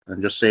luck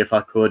and just see if I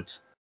could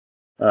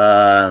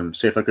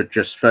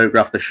just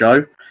photograph the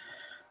show.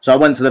 So I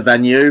went to the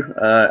venue.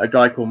 A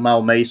guy called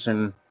Mal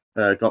Mason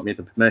got me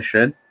the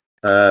permission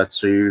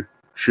to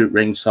shoot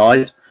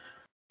ringside.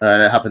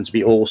 It happened to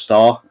be All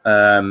Star.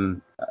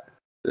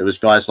 There was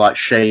guys like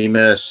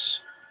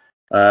Sheamus,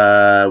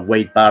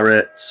 Wade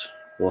Barrett,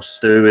 or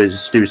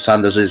Stu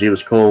Sanders as he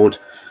was called,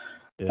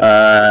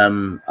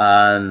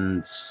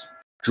 and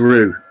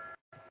Drew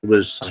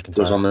was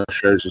on the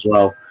shows as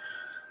well.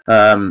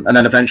 And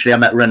then eventually I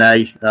met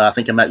Renee. I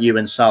think I met you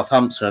in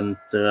Southampton,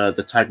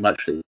 the tag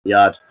match that you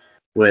had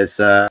with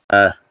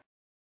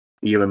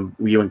you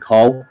and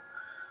Cole.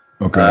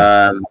 Okay.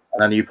 And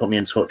then you put me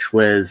in touch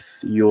with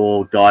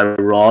your guy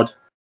Rod.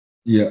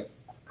 Yeah.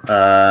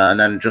 And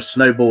then just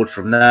snowballed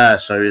from there.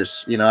 So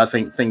it's, I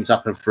think things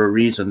happen for a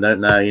reason,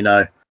 don't they?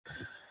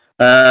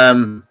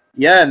 And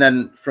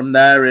then from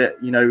there it,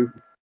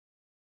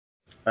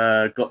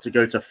 got to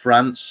go to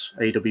France,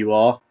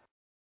 AWR.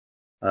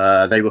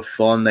 They were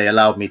fun. They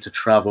allowed me to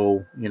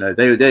travel.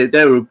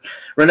 They were.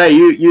 Renee,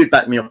 you'd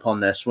back me up on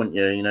this, wouldn't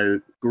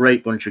you?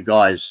 Great bunch of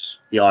guys,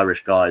 the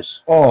Irish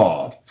guys.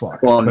 Oh, fuck!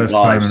 Fun Best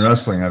guys. time in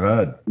wrestling I've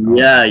had.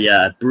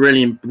 Yeah,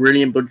 brilliant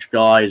bunch of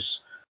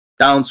guys,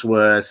 down to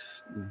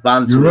earth.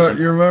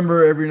 You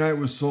remember every night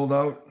was sold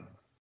out?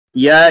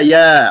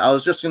 Yeah. I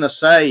was just gonna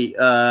say.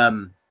 I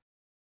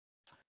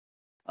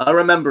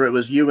remember it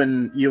was you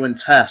and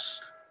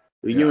Test.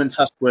 You and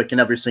Test working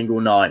every single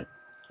night.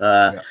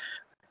 And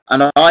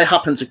I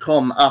happened to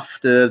come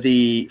after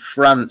the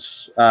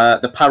France,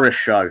 the Paris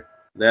show.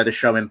 They had a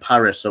show in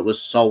Paris that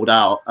was sold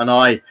out, and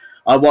I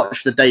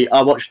watched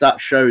that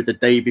show the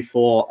day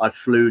before I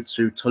flew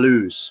to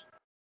Toulouse,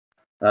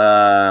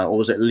 or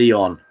was it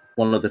Lyon?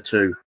 One of the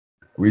two.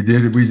 We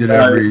did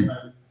every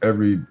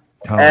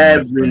time.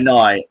 Every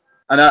night.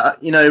 And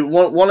you know,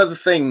 one of the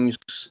things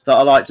that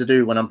I like to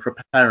do when I'm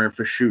preparing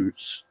for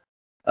shoots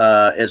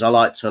is I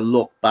like to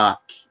look back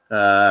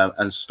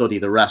and study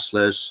the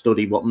wrestlers,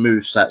 study what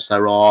movesets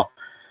there are,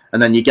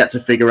 and then you get to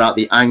figure out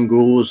the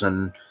angles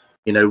and,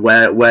 you know,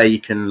 where you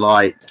can,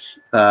 like,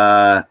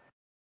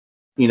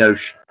 you know,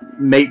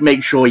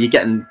 make sure you're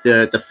getting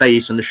the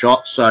face and the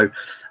shot. So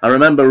I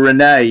remember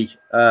Renee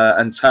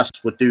and Tess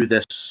would do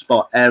this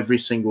spot every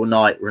single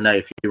night. Renee,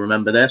 if you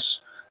remember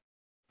this.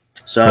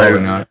 So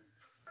Probably not.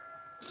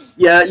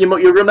 Yeah,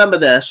 you remember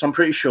this. I'm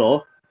pretty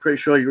sure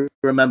you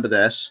remember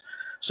this.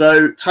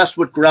 So Tess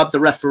would grab the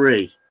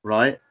referee,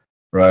 right?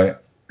 Right.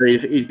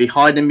 He'd be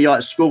hiding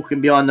behind,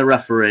 skulking behind the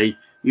referee.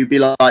 You'd be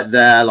like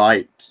there,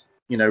 like,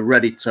 you know,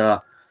 ready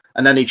to,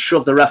 and then he'd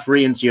shove the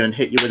referee into you and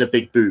hit you with a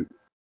big boot.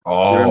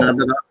 Oh, You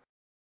remember that?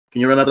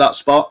 Can you remember that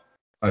spot?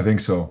 I think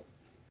so.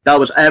 That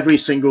was every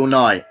single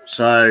night.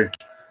 So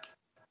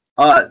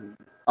I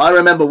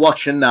remember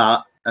watching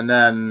that, and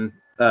then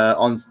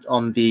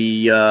on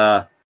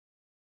the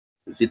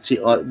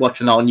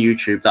watching that on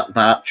YouTube, that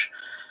match,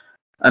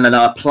 and then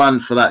I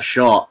planned for that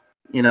shot,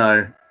 you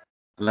know,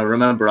 and I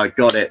remember I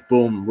got it,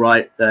 boom,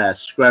 right there,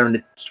 square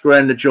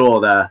in the jaw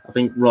there. I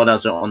think Rod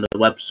has it on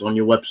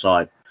your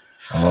website.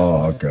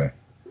 Oh, okay.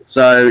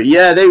 So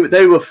yeah,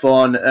 they were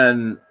fun,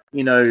 and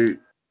you know,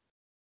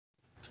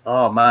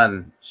 oh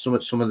man, some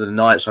of the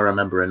nights I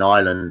remember in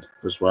Ireland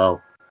as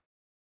well.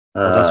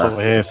 Well, that's what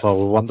we're here for.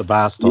 We want the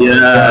bad stuff.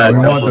 Yeah, we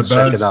want the let's check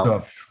bad it out.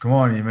 stuff. Come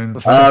on,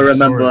 Eamon. I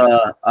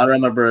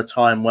remember a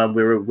time when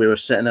we were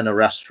sitting in a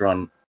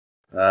restaurant.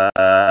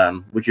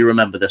 Would you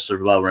remember this as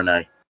well,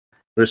 Renee?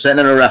 We were sitting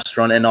in a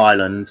restaurant in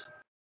Ireland,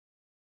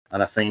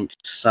 and I think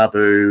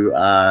Sabu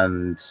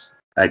and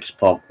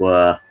X-Pac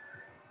were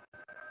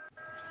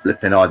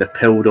flipping either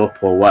pilled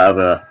up or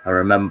whatever, I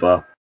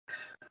remember.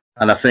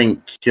 And I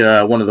think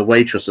one of the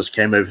waitresses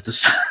came over to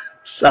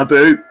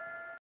Sabu,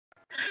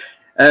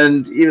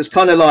 and he was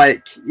kind of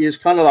like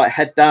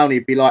head down.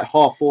 He'd be like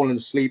half falling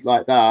asleep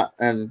like that,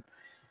 and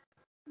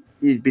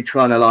he'd be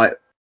trying to like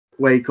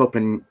wake up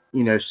and,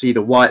 you know, see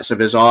the whites of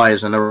his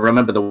eyes. And I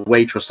remember the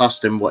waitress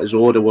asked him what his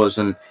order was,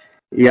 and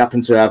he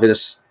happened to have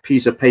this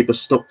piece of paper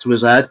stuck to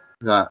his head,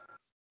 like,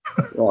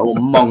 all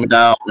monged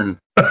out, and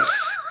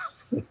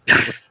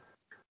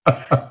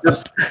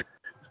just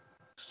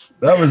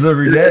That was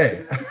every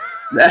day.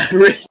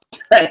 every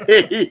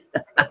day.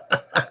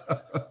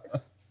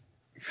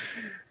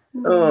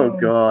 Oh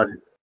God!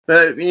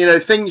 But you know,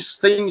 things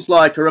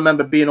like, I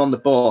remember being on the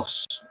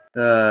bus.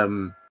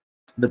 The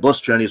bus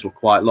journeys were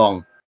quite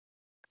long.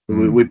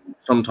 We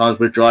sometimes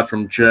we'd drive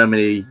from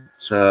Germany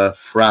to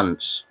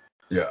France.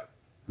 Yeah.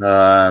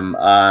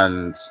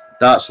 And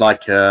that's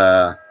like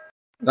a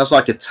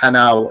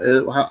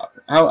 10-hour.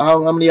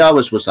 How many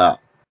hours was that?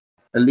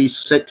 At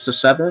least 6 or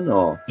 7,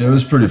 or? It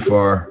was pretty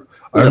far.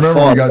 I Was it remember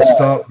far? we got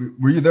stopped.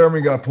 Were you there when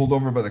we got pulled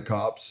over by the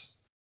cops?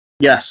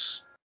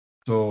 Yes.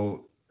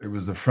 So it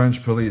was the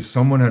French police.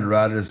 Someone had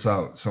ratted us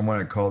out. Someone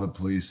had called the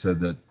police, said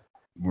that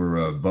we're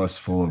a bus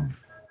full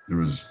of, there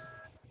was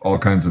all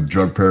kinds of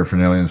drug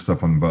paraphernalia and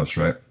stuff on the bus,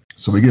 right?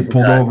 So we get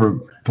pulled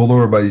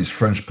over by these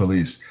French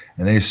police,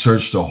 and they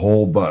searched the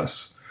whole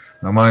bus.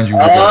 Now, mind you,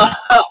 we got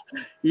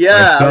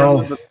Yeah. I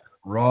myself, remember.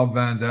 Rob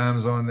Van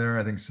Dam's on there.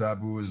 I think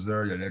Sabu was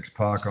there. You had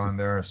X-Pac on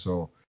there.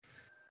 So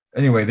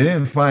anyway, they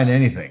didn't find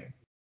anything.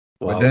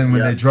 Wow. But then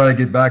when Yeah. they tried to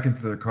get back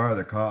into their car,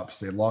 the cops,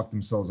 they locked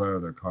themselves out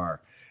of their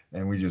car,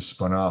 and we just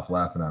spun off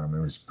laughing at them.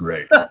 It was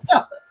great. Can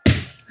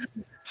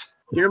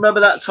you remember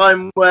that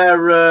time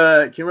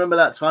where? Can you remember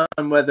that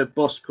time where the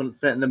bus couldn't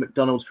fit in the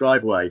McDonald's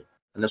driveway,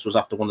 and this was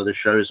after one of the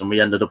shows, and we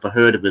ended up a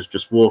herd of us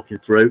just walking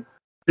through?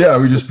 Yeah,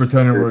 we just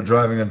pretended we were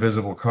driving an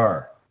invisible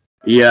car.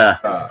 Yeah.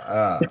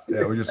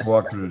 Yeah, we just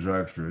walked through the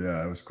drive-through.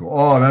 Yeah, it was cool.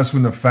 Oh, and that's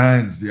when the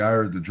fans,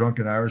 the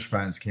drunken Irish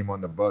fans, came on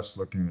the bus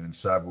looking, and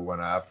Sabu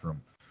went after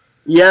them,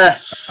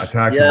 Yes.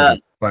 attacked Yeah. him with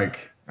a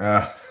spike.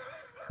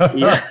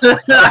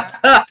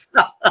 Yeah.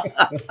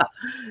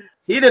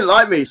 He didn't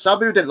like me.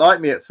 Sabu didn't like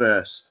me at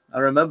first. I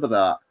remember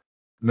that.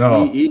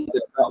 No, He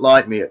did not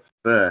like me at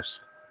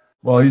first.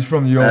 well, he's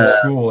from the old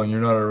school, and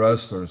you're not a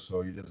wrestler,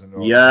 so he doesn't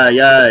know. Yeah,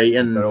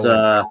 and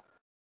That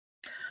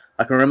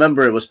I can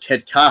remember it was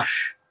Kid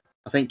Cash.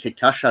 I think Kid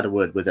Cash had a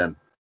word with him.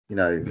 You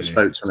know, Did he?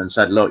 spoke to him and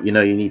said, "Look, you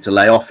know, you need to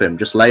lay off him.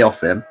 Just lay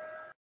off him.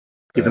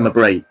 Give him Yeah. a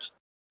break."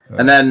 Yeah.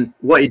 And then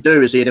what he'd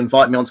do is he'd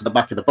invite me onto the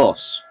back of the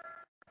bus.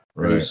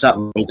 And he Right. sat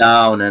me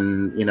down,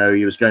 and you know,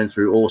 he was going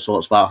through all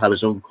sorts about how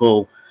his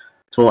uncle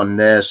taught him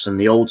this and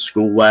the old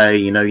school way.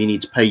 You know, you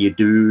need to pay your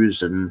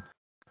dues, and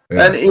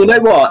Yeah. you know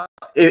what?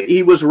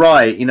 He was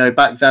right. You know,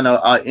 back then,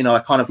 I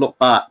kind of look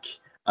back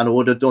and I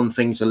would have done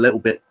things a little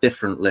bit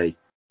differently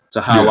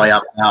to how Yeah. I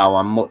am now.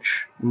 I'm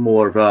much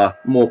more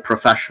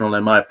professional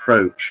in my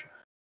approach.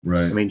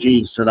 Right. I mean,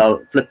 geez, so now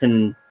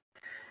flipping,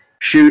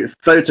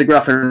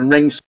 photographing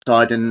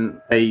ringside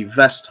in a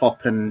vest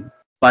top and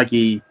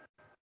baggy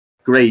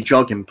grey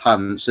jogging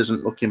pants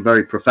isn't looking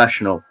very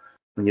professional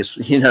when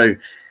you know.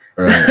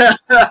 Right.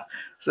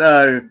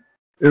 So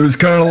It was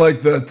kind of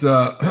like that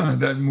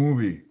that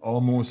movie,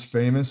 Almost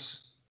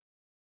Famous.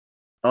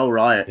 oh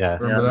right, Yeah.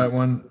 Remember that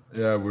one?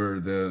 Yeah, where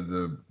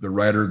the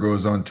writer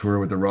goes on tour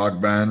with the rock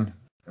band,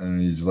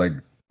 and he's like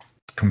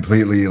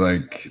completely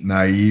like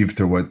naive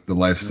to what the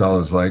lifestyle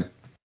is like.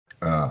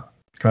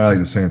 Kind of like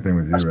the same thing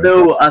with you,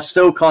 right? I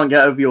still can't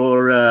get over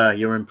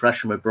your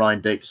impression with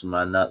Brian Dixon,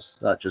 man.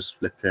 That just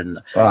flipping.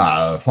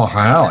 Fucking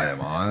hell,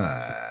 am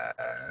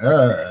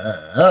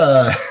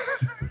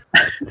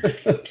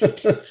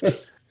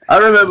I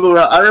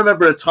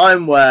remember a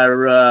time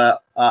where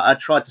I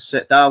tried to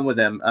sit down with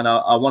him and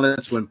I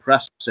wanted to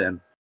impress him,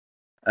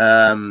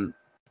 and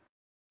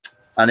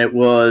it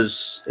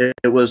was I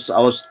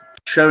was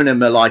showing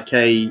him a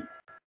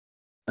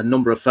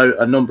number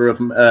of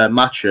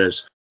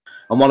matches,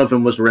 and one of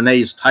them was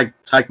Renee's tag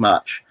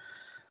match.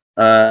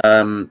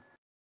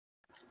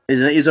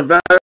 He's a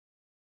very,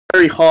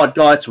 very hard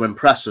guy to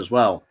impress as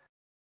well.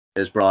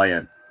 Is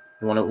Brian?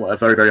 A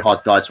very, very hard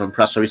guy to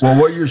impress. So he's well,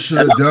 what you should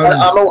have done.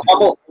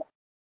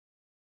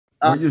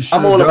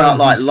 I'm all about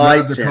like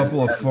lighting. A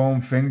couple of foam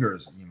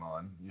fingers,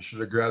 Iman. You should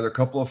have grabbed a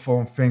couple of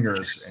foam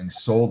fingers and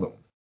sold them.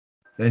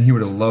 Then he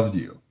would have loved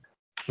you.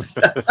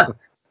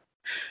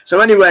 So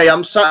anyway,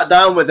 I'm sat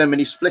down with him and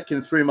he's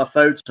flicking through my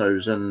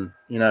photos, and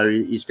you know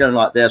he's going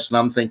like this, and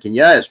I'm thinking,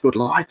 yeah, it's good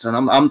lighting.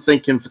 I'm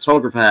thinking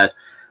photographer head,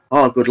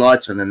 oh, good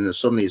lighting, and then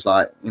suddenly he's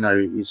like, you know,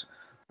 he's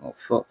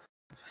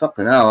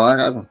fucking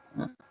hell,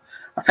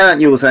 I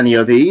can't use any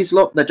of these.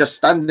 Look, they're just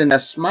standing there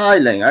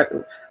smiling. I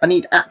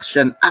need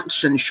action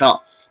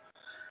shots.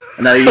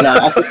 And you know,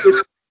 I think this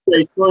is where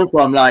he's going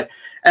from. Like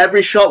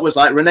every shot was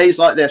like Renee's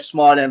like this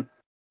smiling,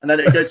 and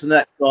then it goes to the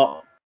next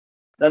shot.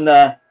 Then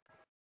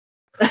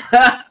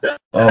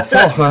oh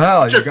fucking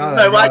hell! You Just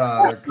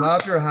gotta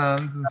clap your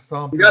hands and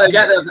stomp. You gotta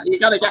get.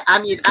 I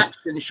need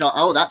action shot.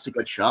 Oh, that's a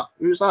good shot.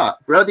 Who's that?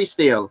 Brody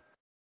Steele.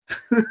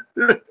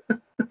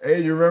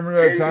 Hey, you remember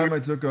that time I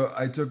took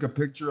a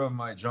picture of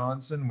my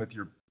Johnson with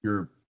your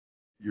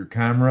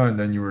camera, and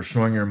then you were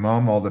showing your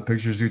mom all the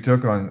pictures you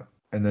took on,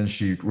 and then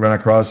she ran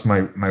across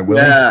my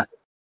Willie. Yeah.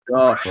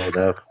 Gosh. Oh,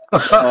 no.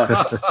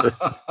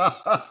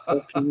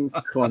 Fucking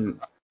cunt.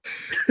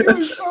 He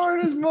was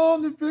showing his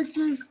mom the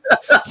pictures.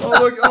 Oh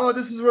look! Oh,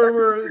 this is where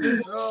we're.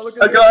 Look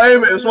at I got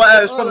home. It was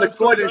from the that's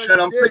so Croydon show.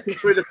 And I'm nice. flicking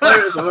through the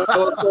photos, and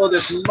I saw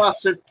this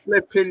massive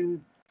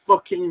flipping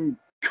fucking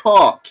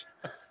cock.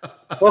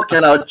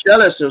 Fucking, I was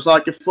jealous. It was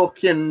like a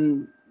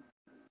fucking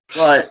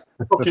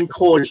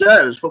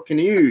courgette. It was fucking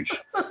huge.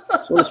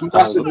 So this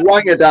massive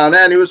wanger down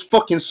there, and he was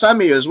fucking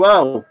semi as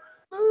well.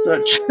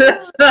 I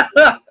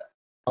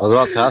was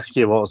about to ask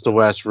you what was the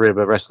worst rib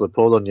a wrestler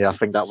pulled on you. I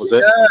think that was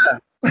it. Yeah.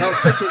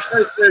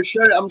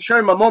 I'm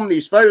showing my mum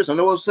these photos,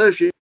 and also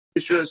she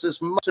shows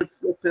this massive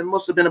flipping,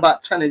 must have been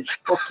about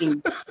 10-inch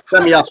fucking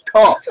semi-ass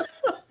cock.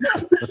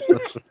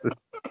 So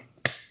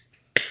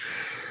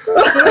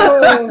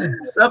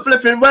I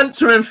flipping went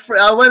to him.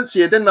 I went to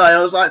you, didn't I? I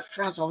was like,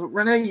 Frazzle,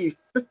 Renee, you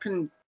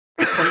flipping.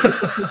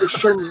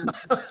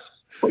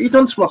 What you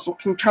done to my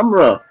fucking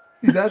camera?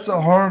 See, that's a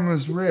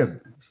harmless rib.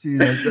 See,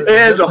 It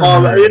is a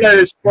harmless. You know,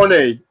 it's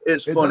funny.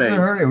 It's It funny. doesn't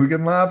hurt it. We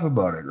can laugh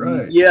about it,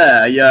 right?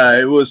 Yeah,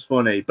 it was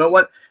funny. But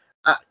when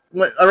I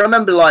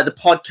remember, like the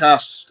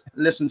podcast,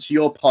 listen to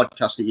your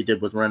podcast that you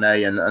did with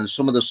Renee, and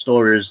some of the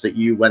stories that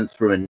you went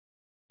through in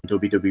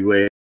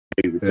WWE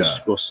were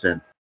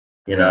disgusting.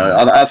 You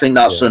know, I think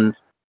that's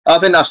I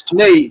think that's to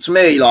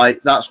me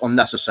like that's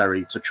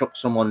unnecessary to chuck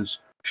someone's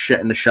shit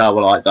in the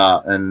shower like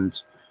that,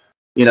 and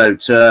you know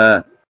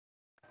to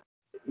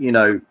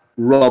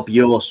rob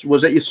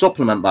was it your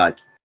supplement bag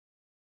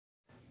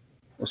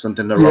or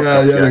something? They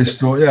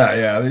stole.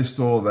 They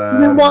stole that. You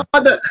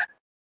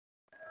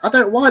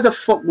know, why the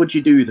fuck would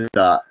you do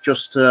that?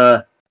 Just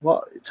to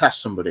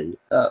test somebody?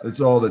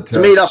 It's all the to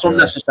me that's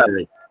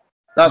unnecessary.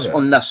 That's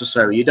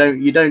unnecessary. You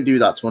don't do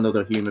that to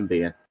another human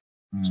being.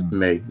 To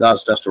me,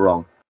 that's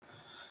wrong.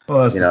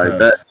 Well, that's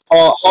but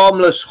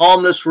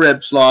harmless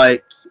ribs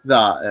like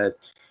that.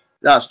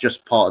 That's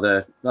just part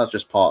of.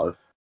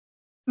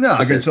 No,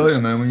 I can tell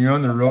you, man. When you're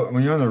on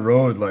the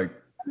road, like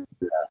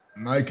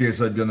in my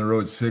case, I'd be on the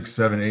road 6,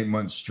 7, 8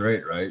 months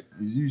straight, right?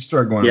 You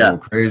start going a little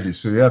crazy,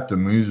 so you have to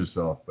amuse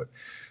yourself, but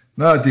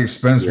not at the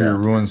expense where you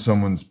ruin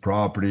someone's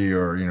property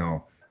or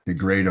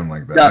degrade them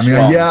like that. That's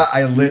wrong. Wrong.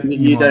 I lit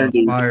him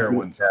on fire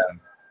one time.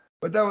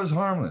 But that was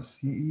harmless.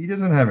 He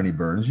doesn't have any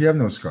burns. You have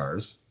no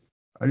scars.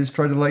 I just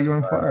tried to light you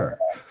on fire.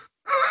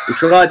 You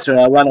tried to.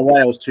 I ran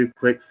away. I was too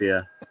quick for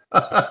you.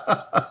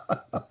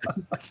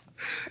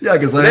 Yeah,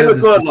 because I had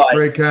this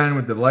spray can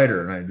with the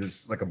lighter, and I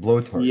just like a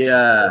blowtorch.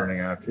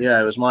 Burning after.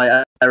 Yeah, it was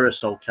my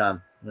aerosol can.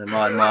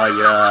 My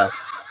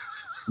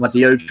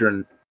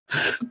deodorant.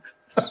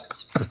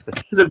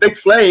 It's a big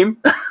flame.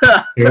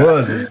 It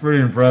was pretty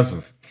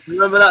impressive.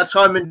 Remember that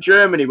time in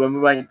Germany when we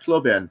went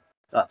clubbing?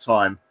 That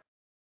time.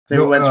 We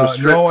went to a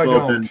strip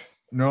club.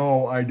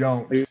 No, I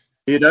don't.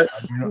 You know?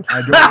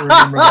 I don't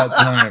remember that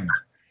time.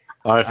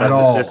 At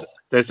all.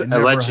 This It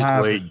never allegedly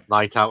happened.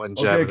 night out in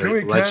Okay, Germany. can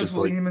we cancel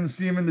allegedly. Eamon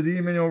Seaman the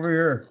Demon over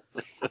here?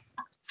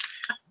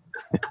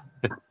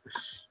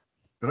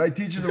 Did I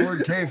teach you the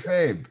word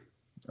kayfabe?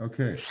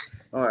 Okay.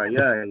 All right,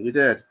 yeah, you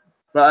did.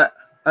 But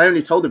I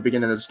only told the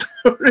beginning of the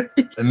story.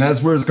 And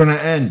that's where it's going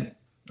to end.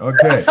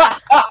 Okay.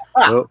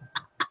 Oh.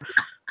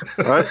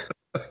 Right.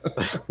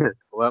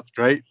 Well, that's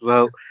great.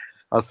 So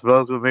I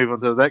suppose we'll move on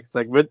to the next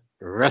segment,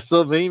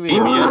 WrestleMania.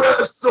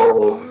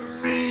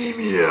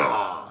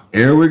 WrestleMania.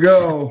 Here we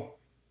go.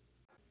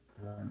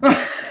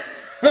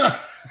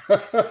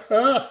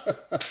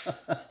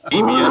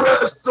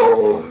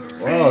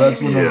 WrestleMania. Wow,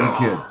 that's when I was a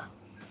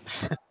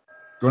kid.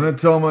 Gonna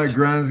tell my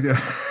grands.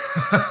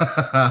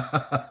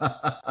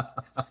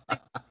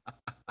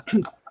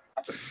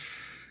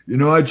 You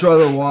know, I try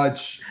to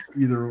watch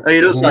either. Oh,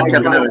 you just like Home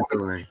Kevin Alone-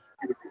 Owens.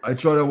 I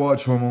try to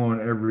watch Home Alone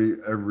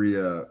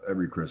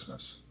every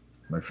Christmas.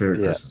 My favorite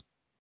Yeah. Christmas.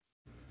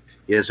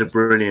 Yeah, it's a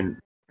brilliant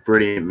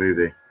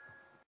movie.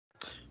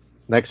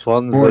 Next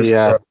one's Of course,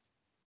 the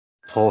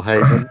Paul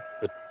Heyman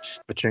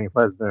between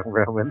Lesnar and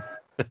Roman.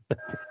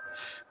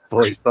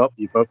 Boy, stop!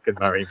 You both can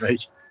marry me.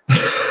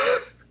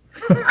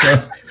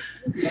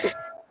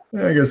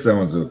 Yeah, I guess that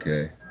one's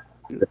okay.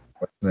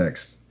 What's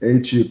next?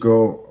 Hey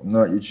Chico, I'm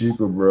not your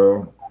Chico,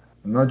 bro.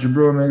 I'm not your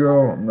bro,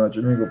 amigo. I'm not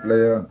your amigo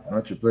player. I'm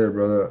not your player,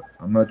 brother.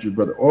 I'm not your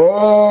brother.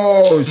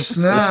 Oh,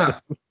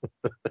 snap.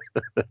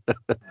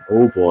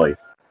 Oh boy.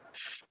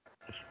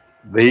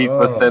 These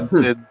were Oh. sent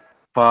in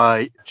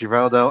by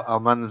Geraldo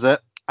Almanza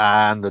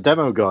and the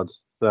Demo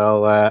Gods.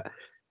 So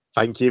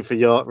thank you for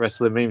your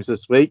wrestling memes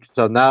this week.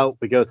 So now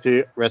we go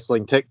to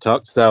wrestling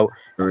TikTok. So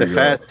There the we go.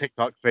 first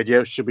TikTok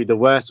video should be the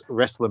worst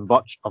wrestling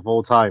botch of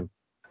all time.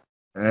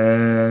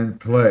 And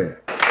play.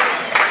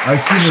 I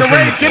see this one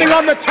Charade before. getting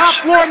on the top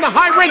floor in the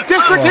high rank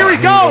district. Oh, Here he here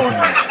we goes,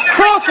 go.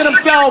 crossing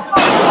himself.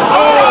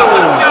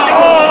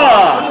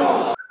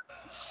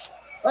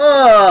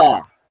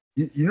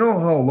 You know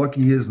how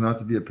lucky he is not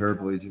to be a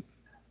paraplegic?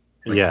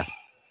 Yeah.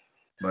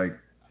 Like,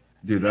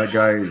 dude, that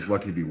guy is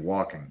lucky to be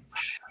walking.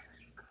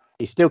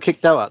 He still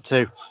kicked out at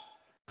 2.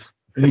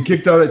 And he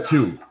kicked out at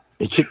 2.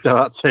 He kicked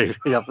out at 2.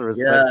 You have to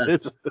respect Yeah.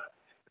 it.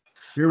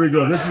 Here we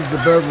go. This is the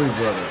Beverly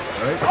Brothers,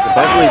 right? The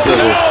Beverly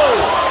Brothers.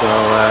 So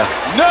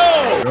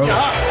There we go.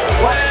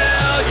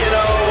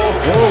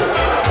 Whoa.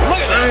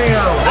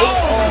 Damn.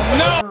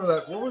 Remember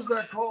that? What was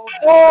that called?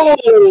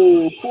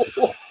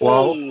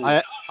 well,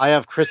 I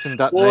have christened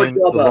that Boy, name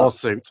the brother.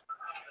 lawsuit.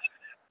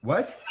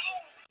 What?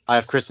 I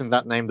have christened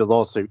that name the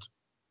lawsuit.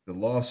 The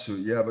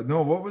lawsuit. Yeah, but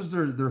no, what was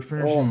their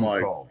finishing Oh move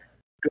my called?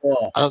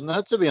 God. I don't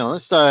know, to be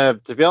honest.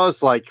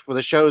 Like for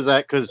the shows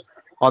that, because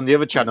on the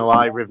other channel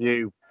I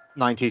review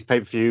 90s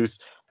pay-per-views,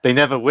 they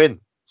never win.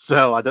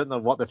 So I don't know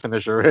what the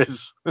finisher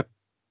is.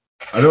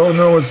 I don't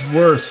know what's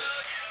worse.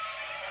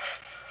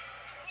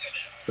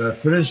 The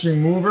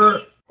finishing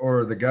mover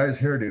or the guy's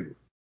hairdo?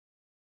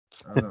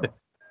 I don't know.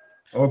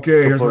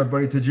 Okay, here's my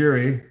buddy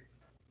Tajiri.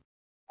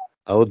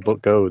 Old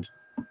but gold.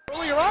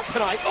 Earlier on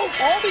tonight. Oh,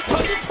 all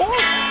because of Torque.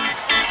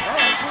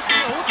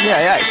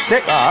 Yeah, it's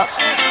sick that.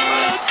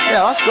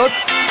 Yeah, that's good.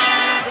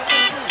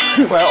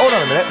 Well, hold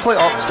on a minute. Pull it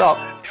up. Stop.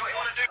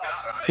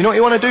 You know what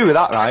you want to do with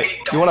that, right?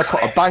 You want to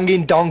put a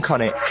banging donk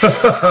on it.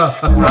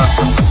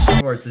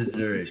 Poor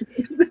Tajiri.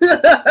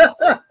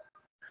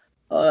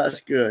 Oh,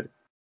 that's good.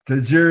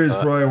 Tajiri is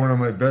probably one of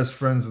my best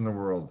friends in the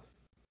world.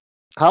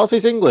 How's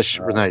his English,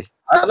 Renee?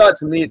 I'd like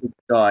to meet the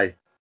guy.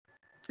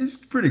 He's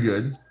pretty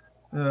good.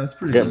 Yeah, it's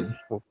pretty Get- good.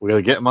 We're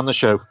going to get him on the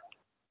show.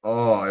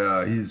 Oh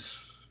yeah,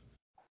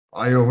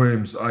 I owe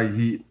him.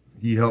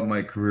 He helped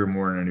my career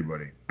more than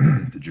anybody.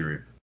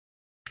 Tajiri.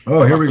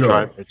 Oh, here Have we to try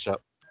go. and pitch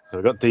up. So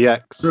we've got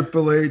DX.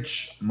 Triple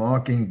H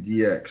mocking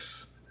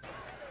DX.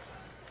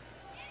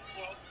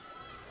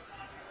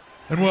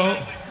 And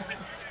well,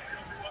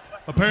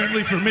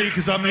 apparently for me,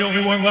 because I'm the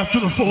only one left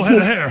with a full head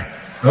of hair.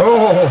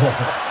 Oh.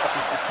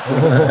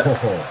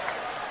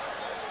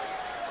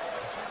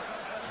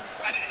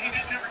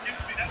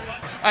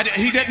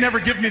 He didn't never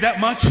give me that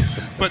much,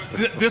 but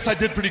this I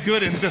did pretty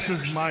good, and this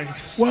is my.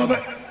 Well,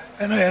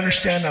 and I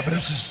understand that, but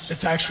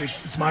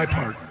it's my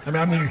part. I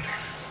mean,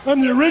 I'm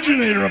the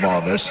originator of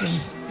all this, and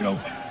you know,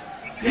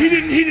 he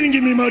didn't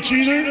give me much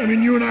either. I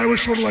mean, you and I were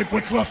sort of like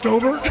what's left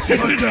over, but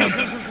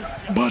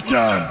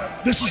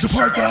this is the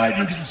part that I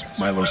do because it's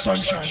my little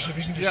sunshine. So if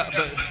you can just,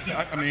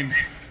 Yeah, but I mean,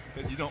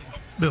 you don't.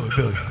 Billy,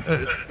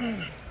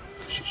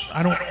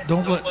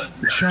 don't let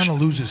Shauna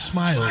lose his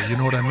smile. You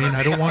know what I mean?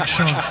 I don't want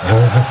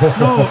Shauna.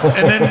 No,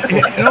 and then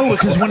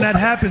because when that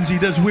happens, he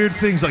does weird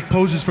things like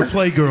poses for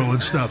Playgirl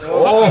and stuff.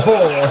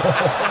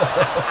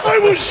 I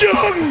was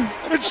young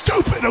and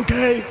stupid,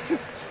 okay?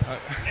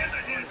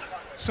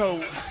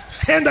 So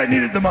And I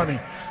needed the money.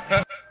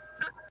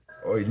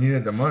 Oh, he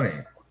needed the money.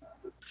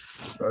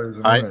 Thought he was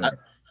a I- millionaire.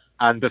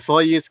 And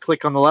before you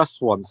click on the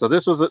last one, so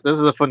this is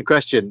a fun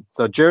question.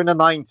 So during the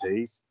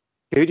 90s,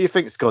 who do you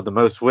think scored the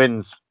most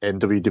wins in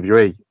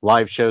WWE?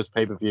 Live shows,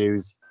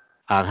 pay-per-views,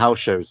 and house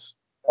shows?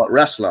 What,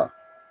 wrestler?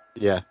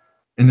 Yeah.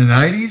 In the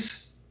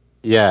 90s?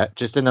 Yeah,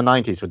 just in the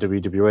 90s for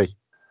WWE.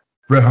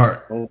 Bret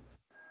Hart.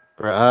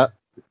 Bret Hart.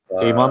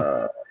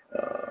 Iman.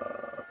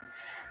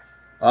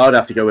 I'd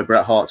have to go with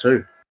Bret Hart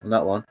too on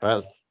that one.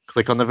 Right,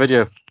 click on the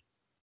video.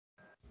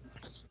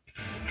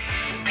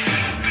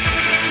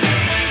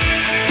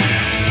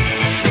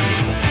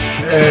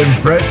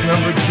 And Bret's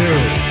number 2.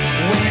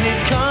 When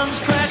it comes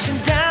crashing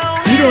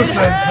down, Tito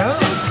Santana.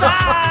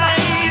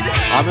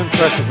 I'm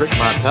impressed with Rick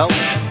Martel.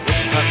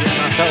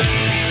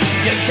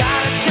 You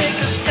gotta take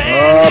a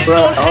stand.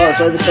 Bret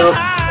Hart's over the top.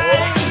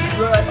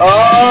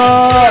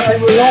 I think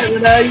we're right,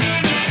 Renee.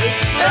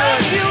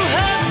 If you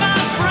hurt my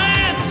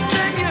friends,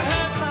 then you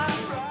hurt my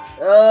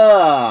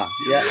pride.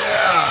 Yeah.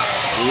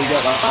 You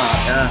got that,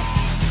 yeah.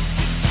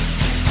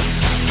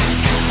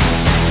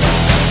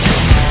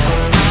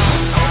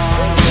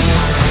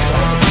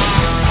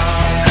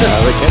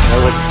 We can't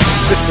know it.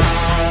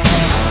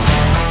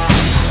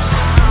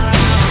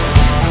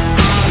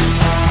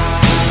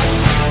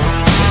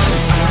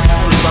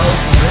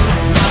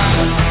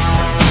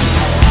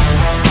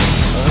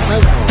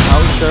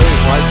 House shows,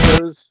 live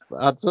shows,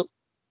 adds up.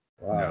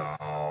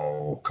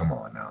 No, come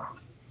on now.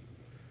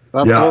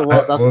 That's Yeah, all,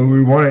 that's, well,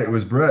 we won it. It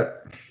was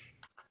Bret.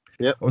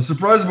 Yep. I was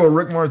surprised about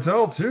Rick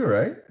Martel too,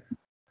 right?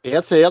 he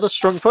had a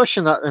strong push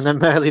in that in the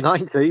early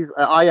 90s.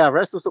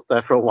 IRS was up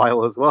there for a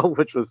while as well,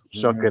 which was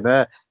shocking.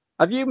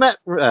 Have you met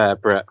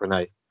Bret,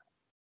 Renee?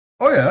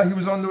 Oh yeah, he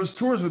was on those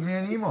tours with me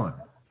and Iman.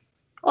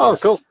 Oh,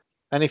 cool.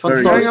 Any fun Did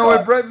you stories? hang out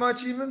with Bret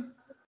much, even?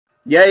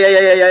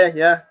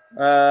 Yeah.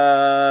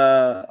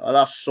 I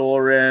last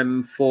saw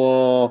him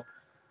for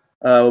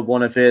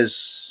one of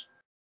his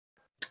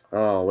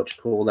what do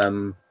you call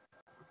them?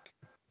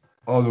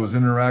 Oh, those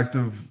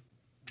interactive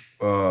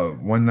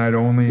one night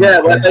only. Yeah,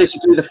 where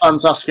basically the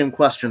fans ask him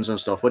questions and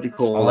stuff. What do you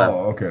call them?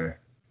 Oh, okay.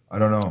 I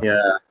don't know.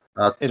 Yeah,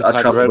 I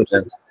Inside travel with ropes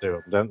him. do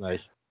them, don't they?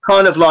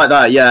 Kind of like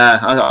that, yeah.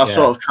 I Yeah.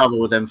 sort of travel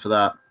with him for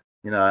that.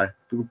 You know,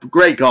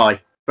 great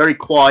guy, very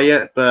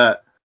quiet,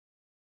 but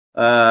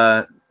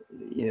very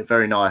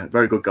nice,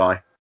 very good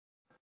guy.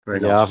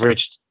 Very Yeah,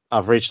 nice.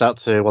 I've reached out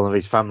to one of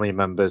his family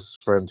members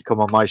for him to come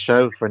on my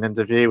show for an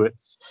interview.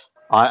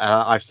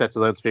 I've said to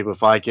loads of people,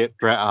 if I get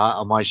Bret Hart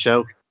on my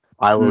show,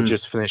 I will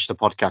just finish the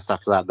podcast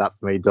after that.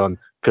 That's me done,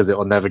 because it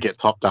will never get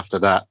topped after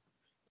that.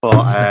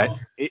 But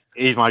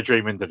he's my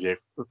dream interview.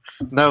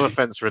 No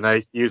offense,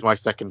 Renee. Use my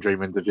second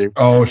dream interview.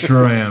 Oh,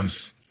 sure I am.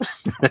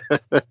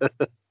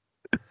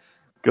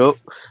 Cool.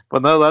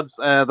 But no, lads,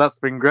 that's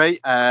been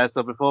great.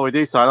 So before we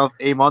do sign off,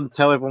 Iman,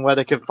 tell everyone where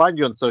they can find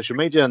you on social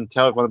media and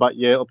tell everyone about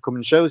your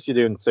upcoming shows you're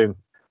doing soon.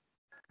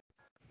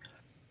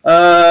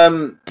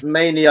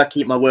 Mainly I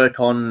keep my work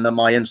on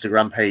my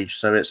Instagram page,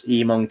 so it's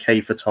Iman K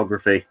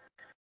Photography.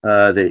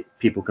 That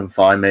people can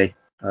find me.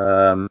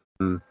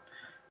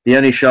 The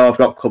only show I've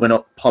got coming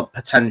up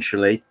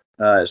potentially,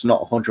 it's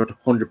not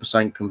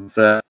 100%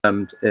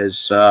 confirmed,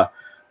 is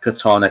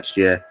Qatar next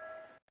year.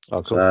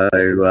 Oh, cool.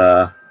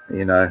 So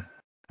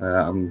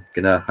I'm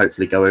gonna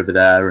hopefully go over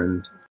there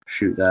and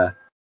shoot the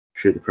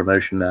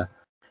promotion there,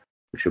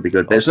 which will be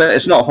good. But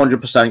it's not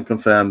 100%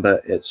 confirmed,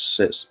 but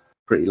it's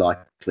pretty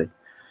likely.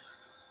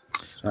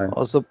 So.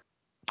 Awesome.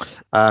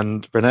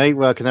 And Renee,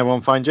 where can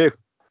everyone find you?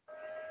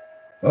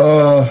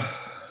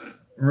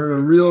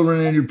 Real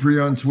Rene Dupree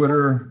on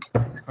Twitter.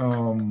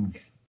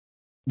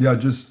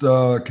 Just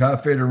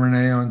Cafe de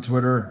Rene on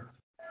Twitter.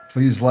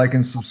 Please like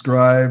and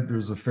subscribe.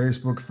 There's a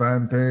Facebook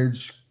fan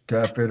page,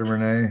 Cafe de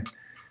Rene.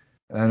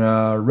 And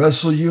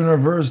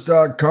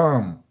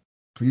WrestleUniverse.com.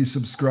 Please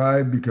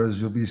subscribe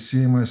because you'll be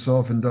seeing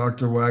myself and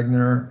Dr.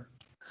 Wagner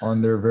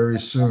on there very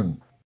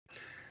soon.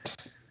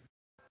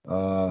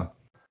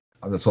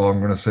 That's all I'm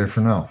going to say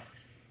for now.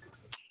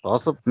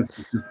 Awesome.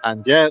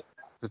 And yeah,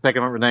 the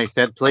second what Renee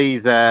said,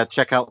 please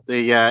check out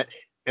the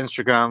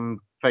Instagram,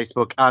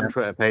 Facebook, and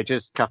Twitter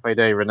pages, Cafe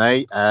de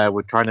Renee.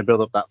 We're trying to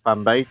build up that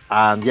fan base.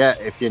 And yeah,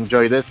 if you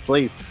enjoy this,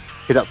 please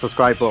hit that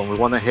subscribe button. We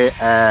want to hit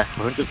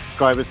 100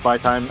 subscribers by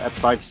the time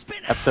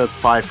episode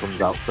 5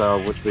 comes out, so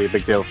which will be a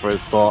big deal for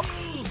us. But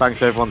thanks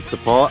for everyone's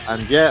support.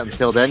 And yeah,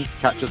 until then,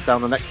 catch us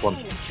down the next one.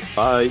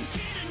 Bye.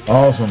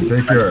 Awesome.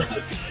 Take care.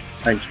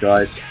 Thanks,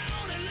 guys.